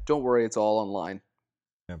 Don't worry, it's all online.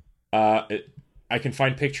 I can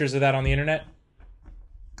find pictures of that on the internet.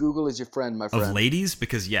 Google is your friend, my friend. Of ladies?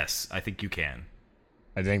 Because yes, I think you can.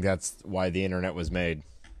 I think that's why the internet was made.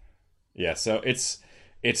 Yeah, so it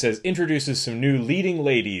says introduces some new leading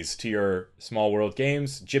ladies to your Small World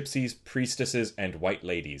games: gypsies, priestesses, and white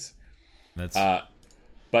ladies. That's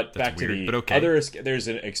back weird, to the other. There's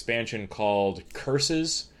an expansion called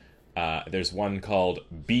Curses. There's one called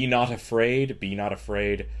Be Not Afraid. Be Not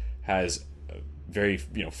Afraid has very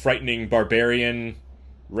frightening barbarian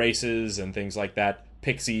races and things like that.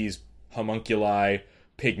 Pixies, homunculi,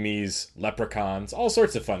 pygmies, leprechauns, all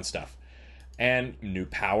sorts of fun stuff. And new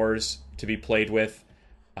powers to be played with.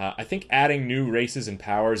 I think adding new races and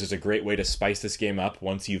powers is a great way to spice this game up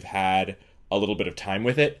once you've had a little bit of time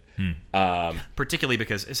with it. Particularly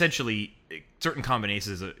because essentially certain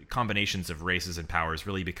combinations of races and powers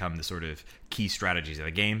really become the sort of key strategies of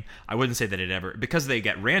the game. I wouldn't say that it ever, because they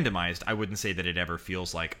get randomized, I wouldn't say that it ever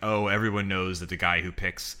feels like, oh, everyone knows that the guy who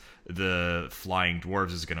picks the flying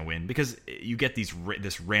dwarves is going to win, because you get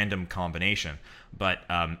this random combination. But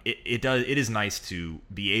it is nice to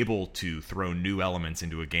be able to throw new elements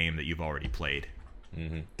into a game that you've already played.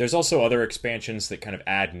 Mm-hmm. There's also other expansions that kind of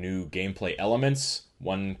add new gameplay elements.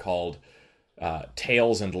 One called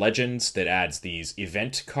Tales and Legends that adds these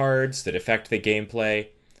event cards that affect the gameplay,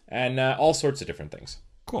 and all sorts of different things.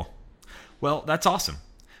 Cool. Well, that's awesome.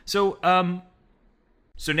 So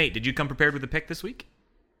Nate, did you come prepared with a pick this week?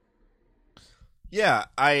 Yeah,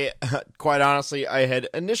 I quite honestly, I had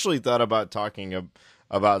initially thought about talking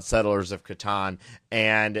about Settlers of Catan,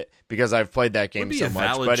 and because I've played that game so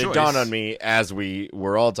much, but choice. It dawned on me as we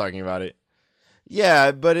were all talking about it.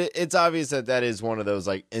 Yeah, but it's obvious that is one of those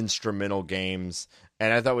like instrumental games,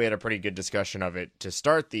 and I thought we had a pretty good discussion of it to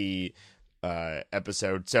start the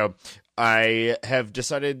episode. So I have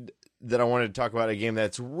decided that I wanted to talk about a game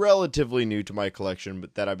that's relatively new to my collection,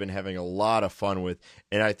 but that I've been having a lot of fun with,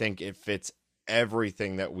 and I think it fits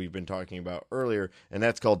everything that we've been talking about earlier, and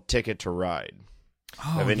that's called Ticket to Ride. Oh,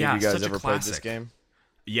 have any of you guys ever played this game?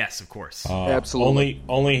 Yes, of course. Absolutely.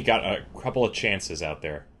 Only got a couple of chances out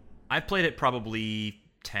there. I've played it probably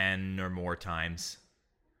 10 or more times.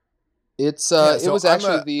 It's so it was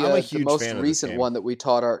actually the most fan of recent one that we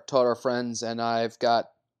taught our friends, and I've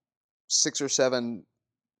got 6 or 7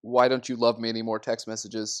 "Why don't you love me anymore" text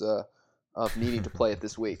messages of needing to play it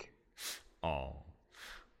this week. Oh,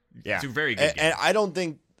 yeah, it's a very good game. And I don't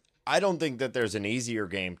think that there's an easier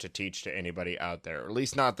game to teach to anybody out there, or at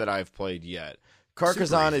least not that I've played yet.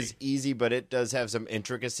 Carcassonne is easy, but it does have some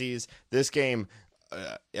intricacies. This game,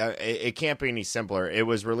 it can't be any simpler. It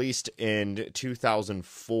was released in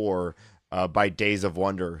 2004 by Days of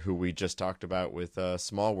Wonder, who we just talked about with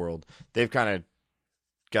Small World. They've kind of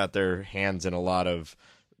got their hands in a lot of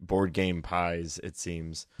board game pies, it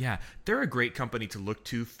seems. Yeah, they're a great company to look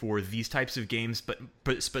to for these types of games, but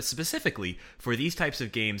specifically for these types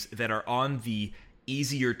of games that are on the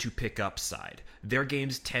easier to pick up side. Their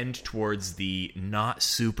games tend towards the not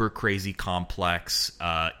super crazy complex,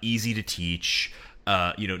 easy to teach,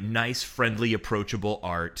 nice, friendly, approachable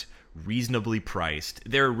art, reasonably priced.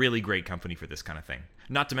 They're a really great company for this kind of thing.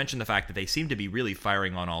 Not to mention the fact that they seem to be really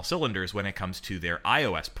firing on all cylinders when it comes to their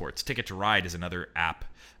iOS ports. Ticket to Ride is another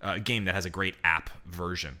game that has a great app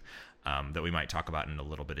version that we might talk about in a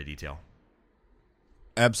little bit of detail.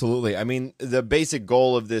 Absolutely. I mean, the basic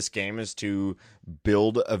goal of this game is to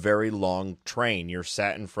build a very long train. You're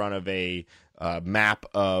sat in front of a map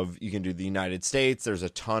of, you can do the United States. There's a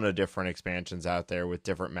ton of different expansions out there with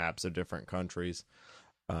different maps of different countries.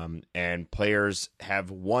 And players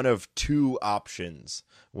have one of 2 options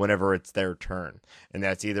whenever it's their turn. And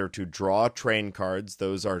that's either to draw train cards.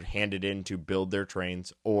 Those are handed in to build their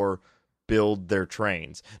trains, or build their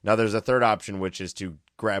trains. Now, there's a third option, which is to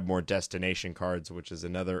grab more destination cards, which is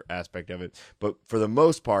another aspect of it. But for the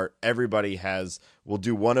most part, everybody will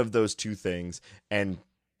do one of those 2 things, and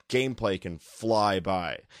gameplay can fly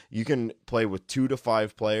by. You can play with 2 to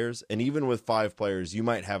 5 players, and even with 5 players, you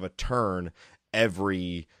might have a turn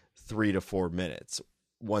every 3 to 4 minutes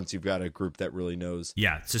once you've got a group that really knows.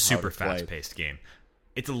 Yeah, it's a super fast-paced game.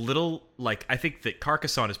 It's a little like, I think that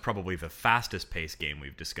Carcassonne is probably the fastest paced game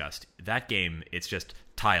we've discussed. That game, it's just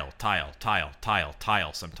tile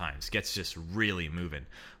sometimes. Gets just really moving.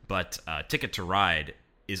 But Ticket to Ride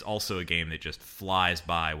is also a game that just flies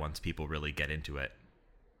by once people really get into it.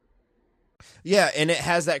 Yeah, and it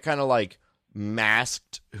has that kind of like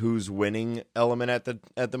masked who's winning element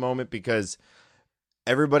at the moment, because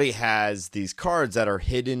everybody has these cards that are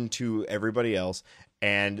hidden to everybody else,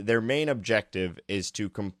 and their main objective is to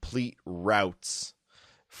complete routes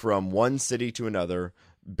from one city to another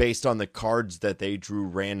based on the cards that they drew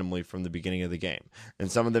randomly from the beginning of the game.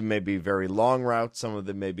 And some of them may be very long routes, some of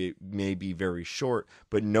them may be very short,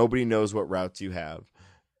 but nobody knows what routes you have,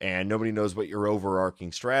 and nobody knows what your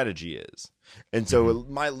overarching strategy is. And so it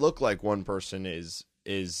might look like one person is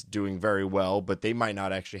doing very well, but they might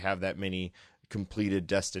not actually have that many completed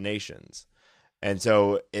destinations. And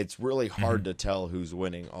so it's really hard to tell who's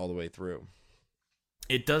winning all the way through.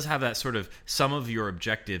 It does have that sort of, some of your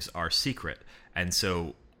objectives are secret. And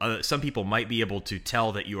so some people might be able to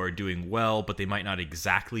tell that you are doing well, but they might not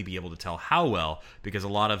exactly be able to tell how well, because a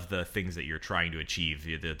lot of the things that you're trying to achieve,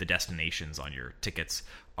 the destinations on your tickets,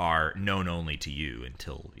 are known only to you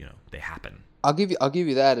until they happen. I'll give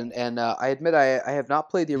you that, and I admit I have not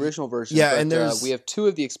played the original version. Yeah, but, and we have 2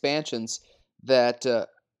 of the expansions that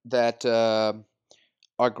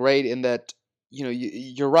are great in that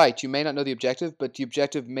you're right. You may not know the objective, but the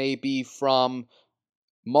objective may be from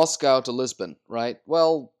Moscow to Lisbon, right?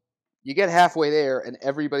 Well, you get halfway there, and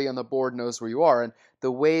everybody on the board knows where you are. And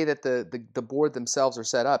the way that the board themselves are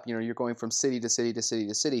set up, you're going from city to city to city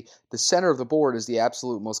to city. The center of the board is the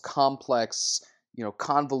absolute most complex,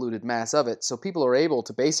 convoluted mass of it. So people are able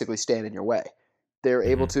to basically stand in your way. They're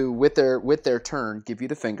able to, with their turn, give you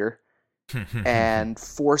the finger and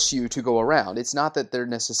force you to go around. It's not that they're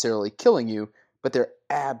necessarily killing you, but they're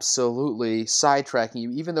absolutely sidetracking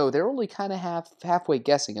you, even though they're only kind of halfway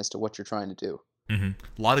guessing as to what you're trying to do. A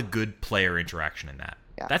lot of good player interaction in that.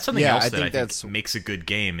 Yeah. That's something else that I think makes a good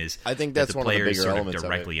game, is I think that's that the one of the players bigger sort of elements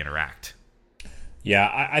directly interact.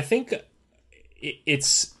 Yeah, I think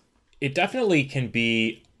it definitely can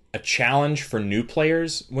be a challenge for new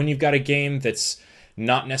players when you've got a game that's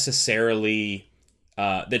not necessarily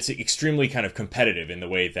that's extremely kind of competitive in the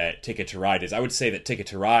way that Ticket to Ride is. I would say that Ticket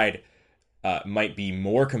to Ride might be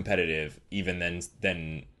more competitive even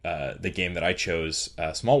than the game that I chose,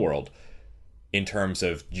 Small World, in terms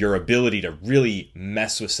of your ability to really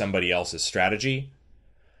mess with somebody else's strategy.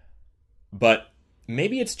 But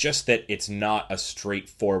maybe it's just that it's not a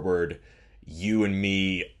straightforward you and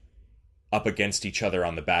me up against each other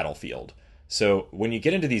on the battlefield. So when you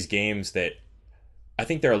get into these games that I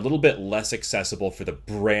think they're a little bit less accessible for the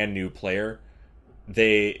brand new player,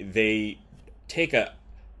 they take a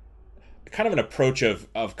kind of an approach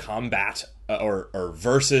of combat or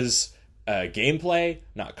versus gameplay,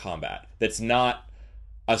 not combat. That's not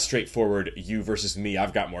a straightforward you versus me,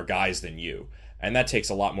 I've got more guys than you. And that takes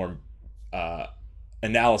a lot more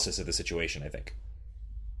analysis of the situation, I think.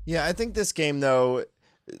 Yeah, I think this game, though,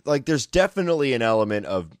 like, there's definitely an element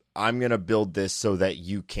of I'm going to build this so that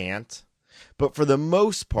you can't. But for the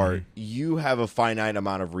most part, you have a finite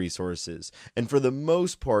amount of resources. And for the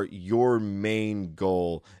most part, your main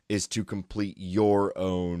goal is to complete your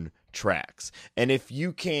own tracks. And if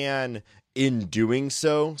you can, in doing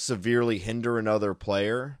so, severely hinder another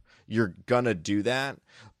player, you're going to do that.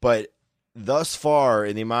 But thus far,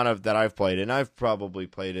 in the amount of that I've played, and I've probably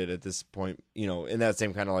played it at this point, in that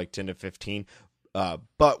same kind of like 10 to 15,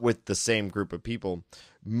 but with the same group of people,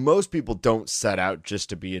 most people don't set out just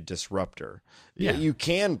to be a disruptor. Yeah. You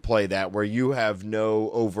can play that where you have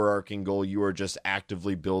no overarching goal. You are just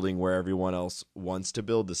actively building where everyone else wants to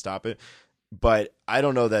build to stop it. But I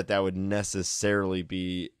don't know that that would necessarily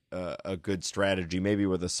be a good strategy, maybe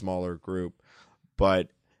with a smaller group. But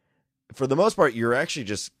for the most part, you're actually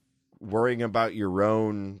just worrying about your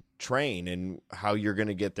own train and how you're going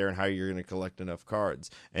to get there and how you're going to collect enough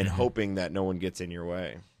cards and hoping that no one gets in your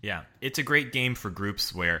way. Yeah, it's a great game for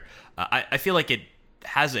groups where I feel like it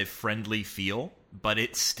has a friendly feel, but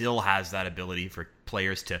it still has that ability for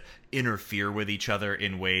players to interfere with each other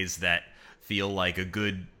in ways that feel like a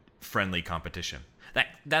good, friendly competition.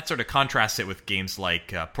 That sort of contrasts it with games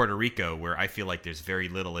like Puerto Rico, where I feel like there's very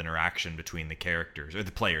little interaction between the characters, or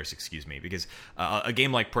the players, excuse me, because a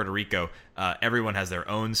game like Puerto Rico, everyone has their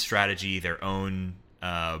own strategy, their own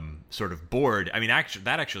sort of board. I mean,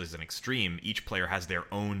 that actually is an extreme. Each player has their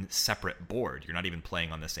own separate board. You're not even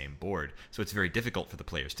playing on the same board, so it's very difficult for the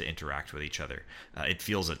players to interact with each other. It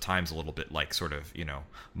feels at times a little bit like sort of,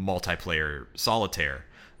 multiplayer solitaire.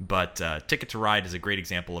 But Ticket to Ride is a great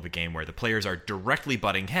example of a game where the players are directly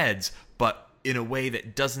butting heads, but in a way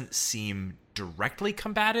that doesn't seem directly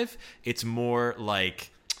combative. It's more like,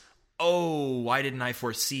 oh, why didn't I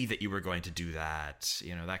foresee that you were going to do that?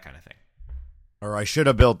 That kind of thing. Or I should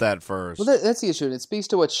have built that first. Well, that's the issue. And it speaks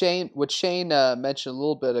to what Shane mentioned a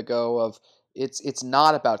little bit ago of it's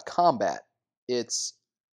not about combat. It's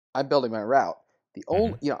I'm building my route. The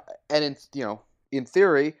only and in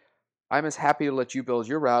theory, I'm as happy to let you build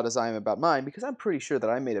your route as I am about mine because I'm pretty sure that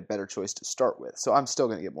I made a better choice to start with. So I'm still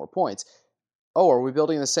going to get more points. Oh, are we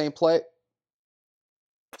building the same play?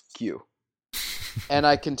 Q. And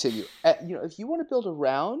I continue. If you want to build a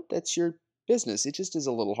round, that's your business. It just is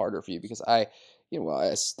a little harder for you because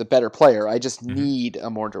as the better player, I just need a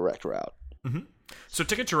more direct route. Mm-hmm. So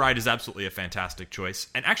Ticket to Ride is absolutely a fantastic choice.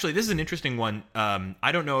 And actually, this is an interesting one.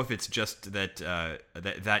 I don't know if it's just that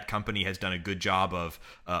that company has done a good job of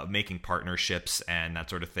making partnerships and that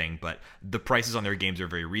sort of thing, but the prices on their games are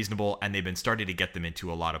very reasonable, and they've been starting to get them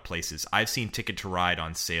into a lot of places. I've seen Ticket to Ride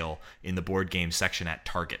on sale in the board game section at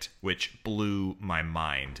Target, which blew my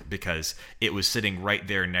mind because it was sitting right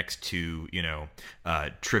there next to,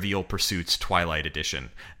 Trivial Pursuit's Twilight Edition.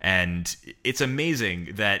 And it's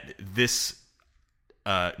amazing that this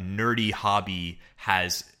nerdy hobby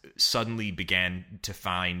has suddenly began to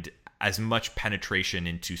find as much penetration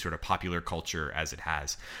into sort of popular culture as it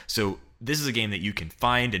has. So this is a game that you can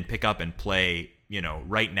find and pick up and play,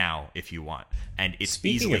 right now if you want. And it's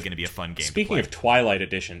easily going to be a fun game. Speaking of Twilight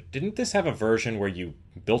Edition, didn't this have a version where you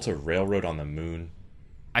built a railroad on the moon?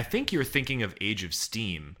 I think you're thinking of Age of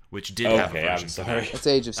Steam, which did have a version. I'm sorry. It's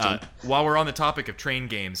Age of Steam. While we're on the topic of train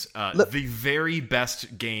games, the very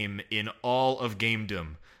best game in all of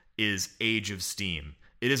gamedom is Age of Steam.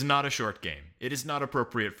 It is not a short game. It is not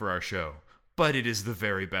appropriate for our show, but it is the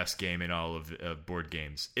very best game in all of board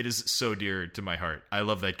games. It is so dear to my heart. I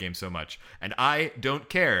love that game so much. And I don't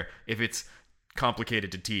care if it's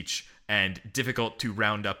complicated to teach and difficult to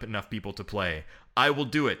round up enough people to play. I will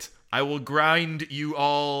do it. I will grind you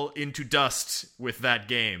all into dust with that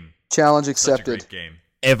game. Challenge accepted. Such a great game.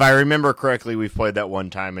 If I remember correctly, we've played that one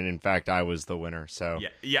time, and in fact, I was the winner. So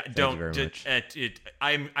yeah.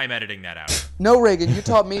 I'm editing that out. No, Reagan, you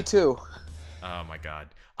taught me too. Oh my God,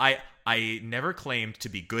 I never claimed to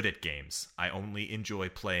be good at games. I only enjoy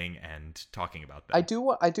playing and talking about them. I do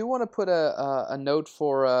want to put a note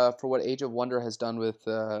for what Age of Wonder has done with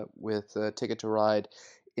Ticket to Ride,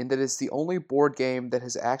 in that it's the only board game that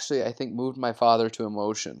has actually, I think, moved my father to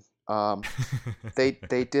emotion. They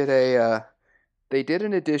did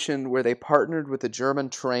an edition where they partnered with the German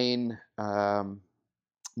train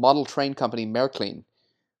model train company Märklin,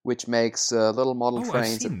 which makes little model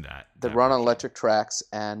trains that run on electric tracks.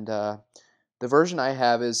 And the version I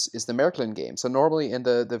have is the Märklin game. So normally in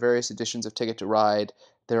the various editions of Ticket to Ride,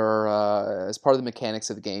 there are, as part of the mechanics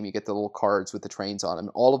of the game, you get the little cards with the trains on them.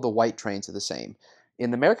 All of the white trains are the same. In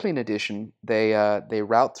the Märklin edition, they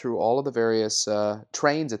route through all of the various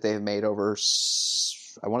trains that they've made over,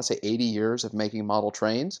 I want to say 80 years of making model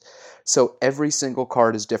trains. So every single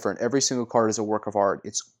card is different. Every single card is a work of art.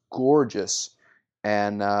 It's gorgeous.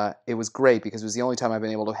 And it was great because it was the only time I've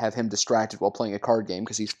been able to have him distracted while playing a card game,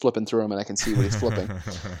 because he's flipping through them and I can see what he's flipping.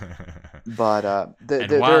 But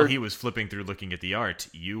while he was flipping through looking at the art,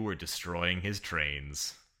 you were destroying his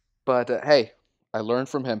trains. But hey, I learned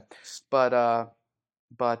from him. But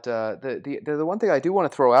the one thing I do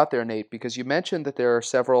want to throw out there, Nate, because you mentioned that there are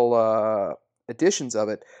several editions of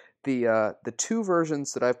it. The two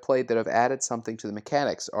versions that I've played that have added something to the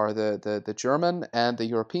mechanics are the German and the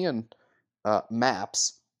European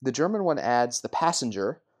maps. The German one adds the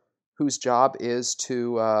passenger, whose job is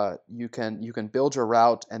to you can build your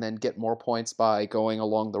route and then get more points by going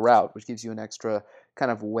along the route, which gives you an extra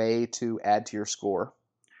kind of way to add to your score.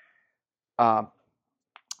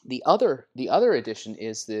 The other edition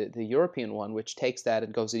is the European one, which takes that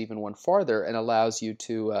and goes it even one farther and allows you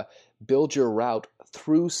to build your route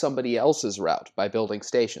through somebody else's route by building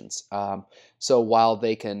stations. So while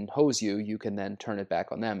they can hose you, you can then turn it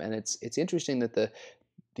back on them. And it's interesting that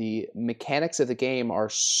the mechanics of the game are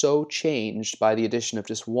so changed by the addition of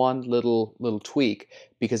just one little tweak,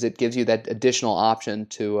 because it gives you that additional option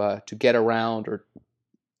to get around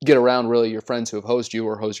really your friends who have hosed you,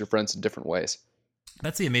 or hose your friends in different ways.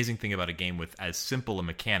 That's the amazing thing about a game with as simple a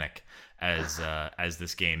mechanic as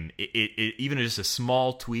this game. It even just a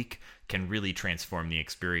small tweak can really transform the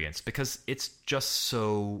experience, because it's just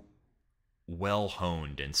so well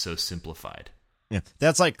honed and so simplified. Yeah,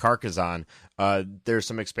 that's like Carcassonne. There's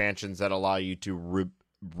some expansions that allow you to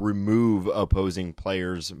remove opposing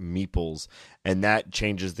players' meeples, and that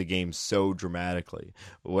changes the game so dramatically.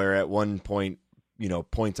 Where at one point,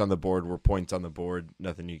 points on the board were points on the board,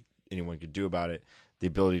 nothing anyone could do about it. The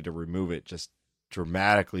ability to remove it just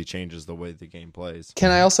dramatically changes the way the game plays. Can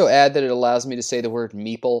I also add that it allows me to say the word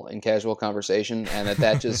meeple in casual conversation, and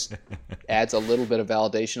that just adds a little bit of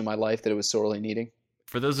validation in my life that it was sorely needing?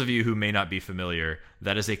 For those of you who may not be familiar,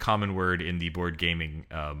 that is a common word in the board gaming,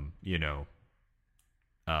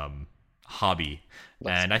 hobby,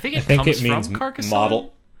 and I think it comes from Carcassonne.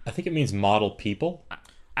 Model. I think it means model people.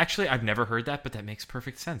 Actually, I've never heard that, but that makes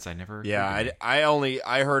perfect sense. I never. Yeah,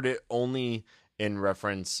 I heard it only in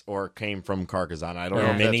reference or came from Carcassonne. I don't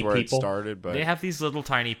know if that's where it started, but they have these little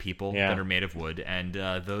tiny people that are made of wood, and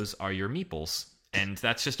those are your meeples. And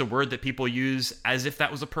that's just a word that people use as if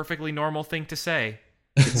that was a perfectly normal thing to say.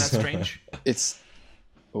 Isn't that strange?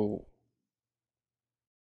 Well,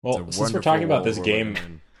 since we're talking about this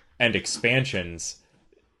game and expansions,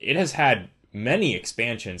 it has had many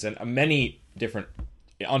expansions and many different,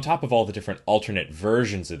 on top of all the different alternate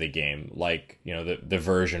versions of the game, like, the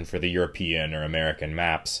version for the European or American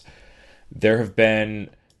maps, there have been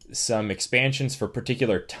some expansions for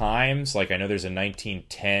particular times. Like, I know there's a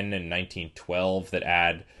 1910 and 1912 that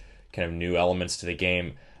add kind of new elements to the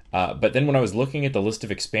game. But then when I was looking at the list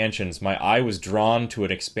of expansions, my eye was drawn to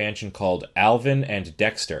an expansion called Alvin and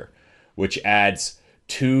Dexter, which adds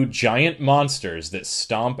 2 giant monsters that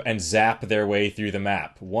stomp and zap their way through the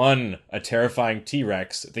map. One, a terrifying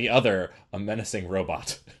T-Rex. The other, a menacing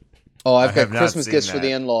robot. Oh, I've got Christmas gifts for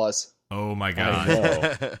the in-laws. Oh my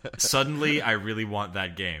god. Suddenly, I really want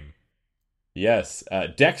that game. Yes.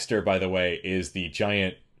 Dexter, by the way, is the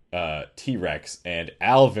giant T-Rex, and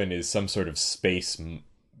Alvin is some sort of space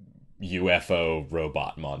UFO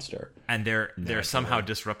robot monster. And they're somehow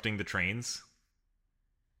disrupting the trains?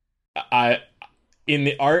 In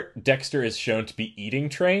the art, Dexter is shown to be eating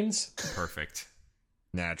trains. Perfect.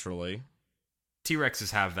 Naturally.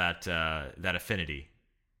 T-Rexes have that affinity.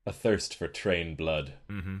 A thirst for train blood.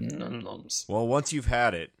 Mm-hmm. Well, once you've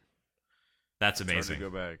had it, that's amazing. Go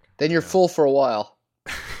back. Then you're full for a while.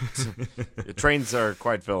 The trains are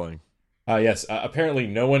quite filling. Yes. Apparently,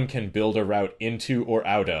 no one can build a route into or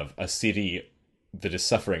out of a city that is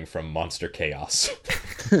suffering from monster chaos.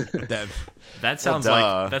 That sounds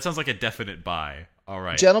like a definite buy All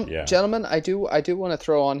right. Gentlemen, I do want to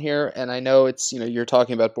throw on here, and I know it's, you're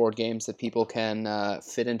talking about board games that people can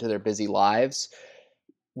fit into their busy lives,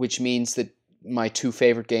 which means that my two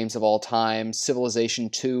favorite games of all time, Civilization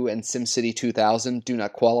 2 and SimCity 2000, do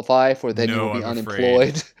not qualify, for then you will be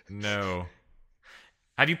unemployed. No.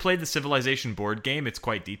 Have you played the Civilization board game? It's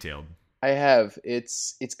quite detailed. I have.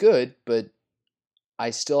 It's good, but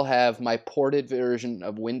I still have my ported version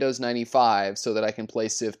of Windows 95 so that I can play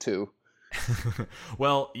Civ 2.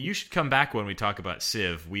 Well, you should come back when we talk about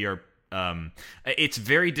Civ. We are it's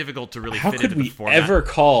very difficult to really How fit into the format. How could we ever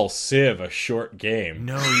call Civ a short game?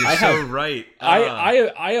 No, you're so right.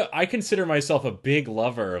 I consider myself a big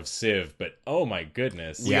lover of Civ, but oh my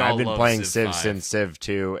goodness. Yeah, I've been playing Civ since Civ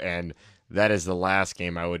 2, and that is the last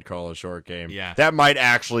game I would call a short game. Yeah. That might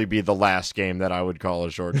actually be the last game that I would call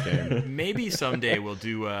a short game. Maybe someday we'll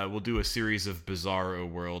do a series of Bizarro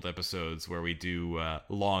World episodes where we do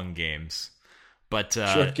long games. But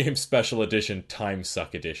short game special edition, time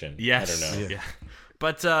suck edition. Yes, I don't know. Yeah.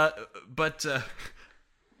 But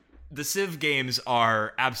the Civ games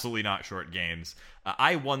are absolutely not short games.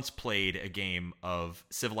 I once played a game of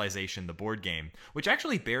Civilization, the board game, which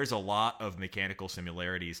actually bears a lot of mechanical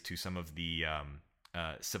similarities to some of the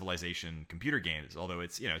Civilization computer games, although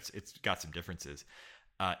it's got some differences.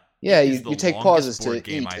 You take pauses to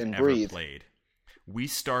eat and breathe. Played. We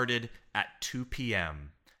started at 2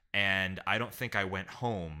 p.m. and I don't think I went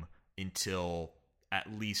home until at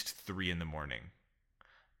least 3 in the morning.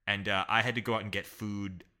 And I had to go out and get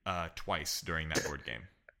food twice during that board game.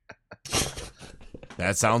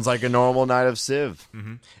 That sounds like a normal night of Civ.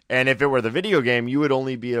 Mm-hmm. And if it were the video game, you would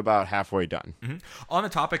only be about halfway done. Mm-hmm. On the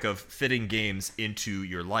topic of fitting games into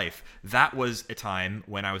your life, that was a time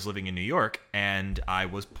when I was living in New York and I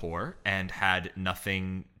was poor and had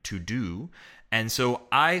nothing to do. And so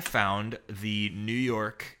I found the New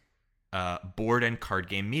York board and card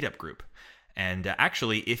game meetup group. And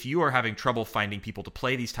actually, if you are having trouble finding people to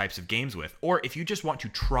play these types of games with, or if you just want to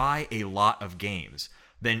try a lot of games,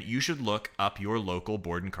 then you should look up your local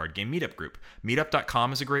board and card game meetup group.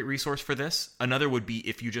 Meetup.com is a great resource for this. Another would be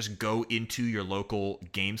if you just go into your local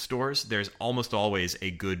game stores. There's almost always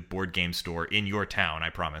a good board game store in your town,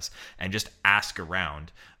 I promise, and just ask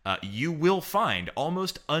around. You will find,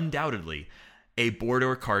 almost undoubtedly, a board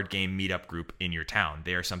or card game meetup group in your town.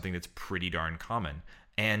 They are something that's pretty darn common.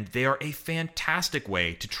 And they are a fantastic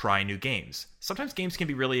way to try new games. Sometimes games can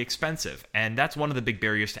be really expensive, and that's one of the big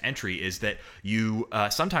barriers to entry, is that you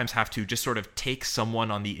sometimes have to just sort of take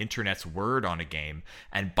someone on the internet's word on a game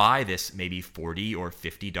and buy this maybe $40 or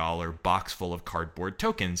 $50 box full of cardboard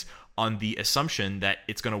tokens on the assumption that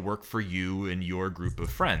it's going to work for you and your group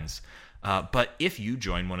of friends. But if you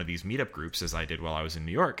join one of these meetup groups, as I did while I was in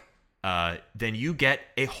New York, then you get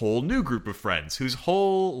a whole new group of friends whose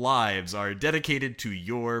whole lives are dedicated to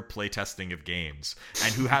your playtesting of games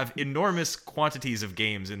and who have enormous quantities of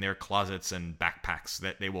games in their closets and backpacks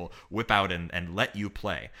that they will whip out and let you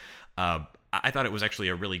play. I thought it was actually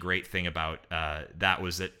a really great thing about that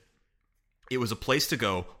was that it was a place to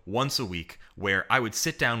go once a week where I would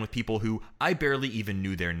sit down with people who I barely even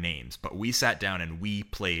knew their names, but we sat down and we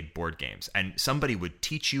played board games. And somebody would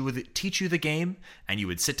teach you the game, and you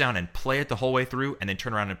would sit down and play it the whole way through, and then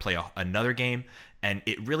turn around and play another game. And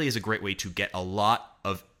it really is a great way to get a lot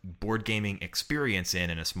of board gaming experience in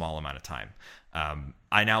a small amount of time.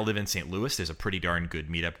 I now live in St. Louis. There's a pretty darn good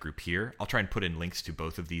meetup group here. I'll try and put in links to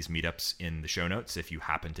both of these meetups in the show notes if you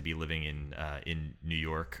happen to be living in New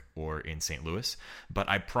York or in St. Louis. But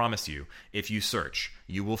I promise you, if you search,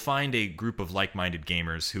 you will find a group of like-minded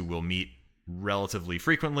gamers who will meet relatively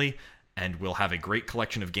frequently and will have a great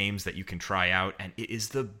collection of games that you can try out. And it is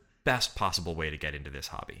the best possible way to get into this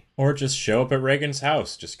hobby. Or just show up at Reagan's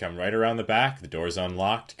house. Just come right around the back. The door's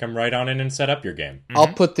unlocked. Come right on in and set up your game. Mm-hmm.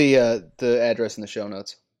 I'll put the address in the show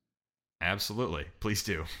notes. Absolutely. Please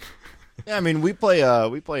do. Yeah, I mean, we play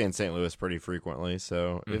in St. Louis pretty frequently,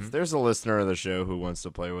 so if there's a listener of the show who wants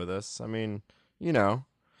to play with us, I mean,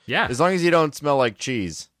 yeah, as long as you don't smell like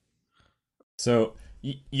cheese. So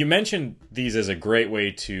you mentioned these as a great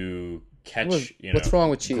way to catch what's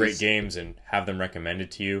wrong with cheese? Great games and have them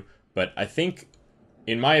recommended to you, but I think,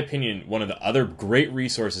 in my opinion, one of the other great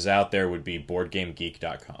resources out there would be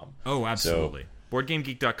BoardGameGeek.com. Oh, absolutely.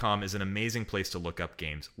 BoardGameGeek.com is an amazing place to look up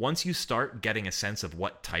games. Once you start getting a sense of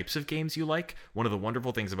what types of games you like, one of the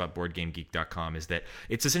wonderful things about BoardGameGeek.com is that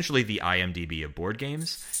it's essentially the IMDb of board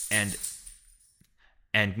games, and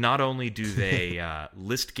And not only do they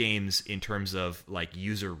list games in terms of like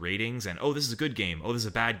user ratings and, oh, this is a good game, oh, this is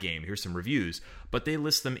a bad game, here's some reviews, but they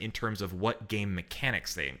list them in terms of what game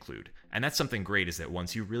mechanics they include. And that's something great, is that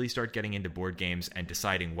once you really start getting into board games and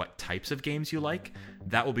deciding what types of games you like,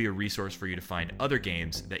 that will be a resource for you to find other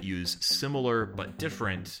games that use similar but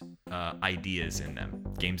different ideas in them.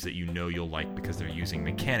 Games that you know you'll like because they're using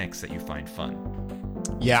mechanics that you find fun.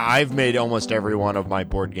 Yeah, I've made almost every one of my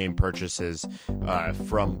board game purchases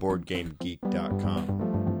from BoardGameGeek.com.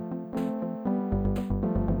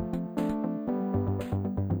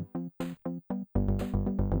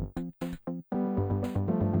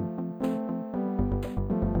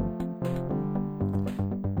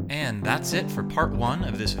 And that's it for part 1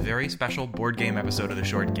 of this very special board game episode of The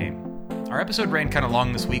Short Game. Our episode ran kind of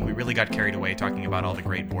long this week. We really got carried away talking about all the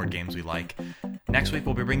great board games we like. Next week,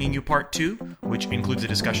 we'll be bringing you part 2, which includes a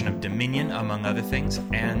discussion of Dominion, among other things,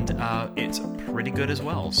 and it's pretty good as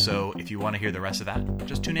well. So if you want to hear the rest of that,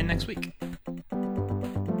 just tune in next week.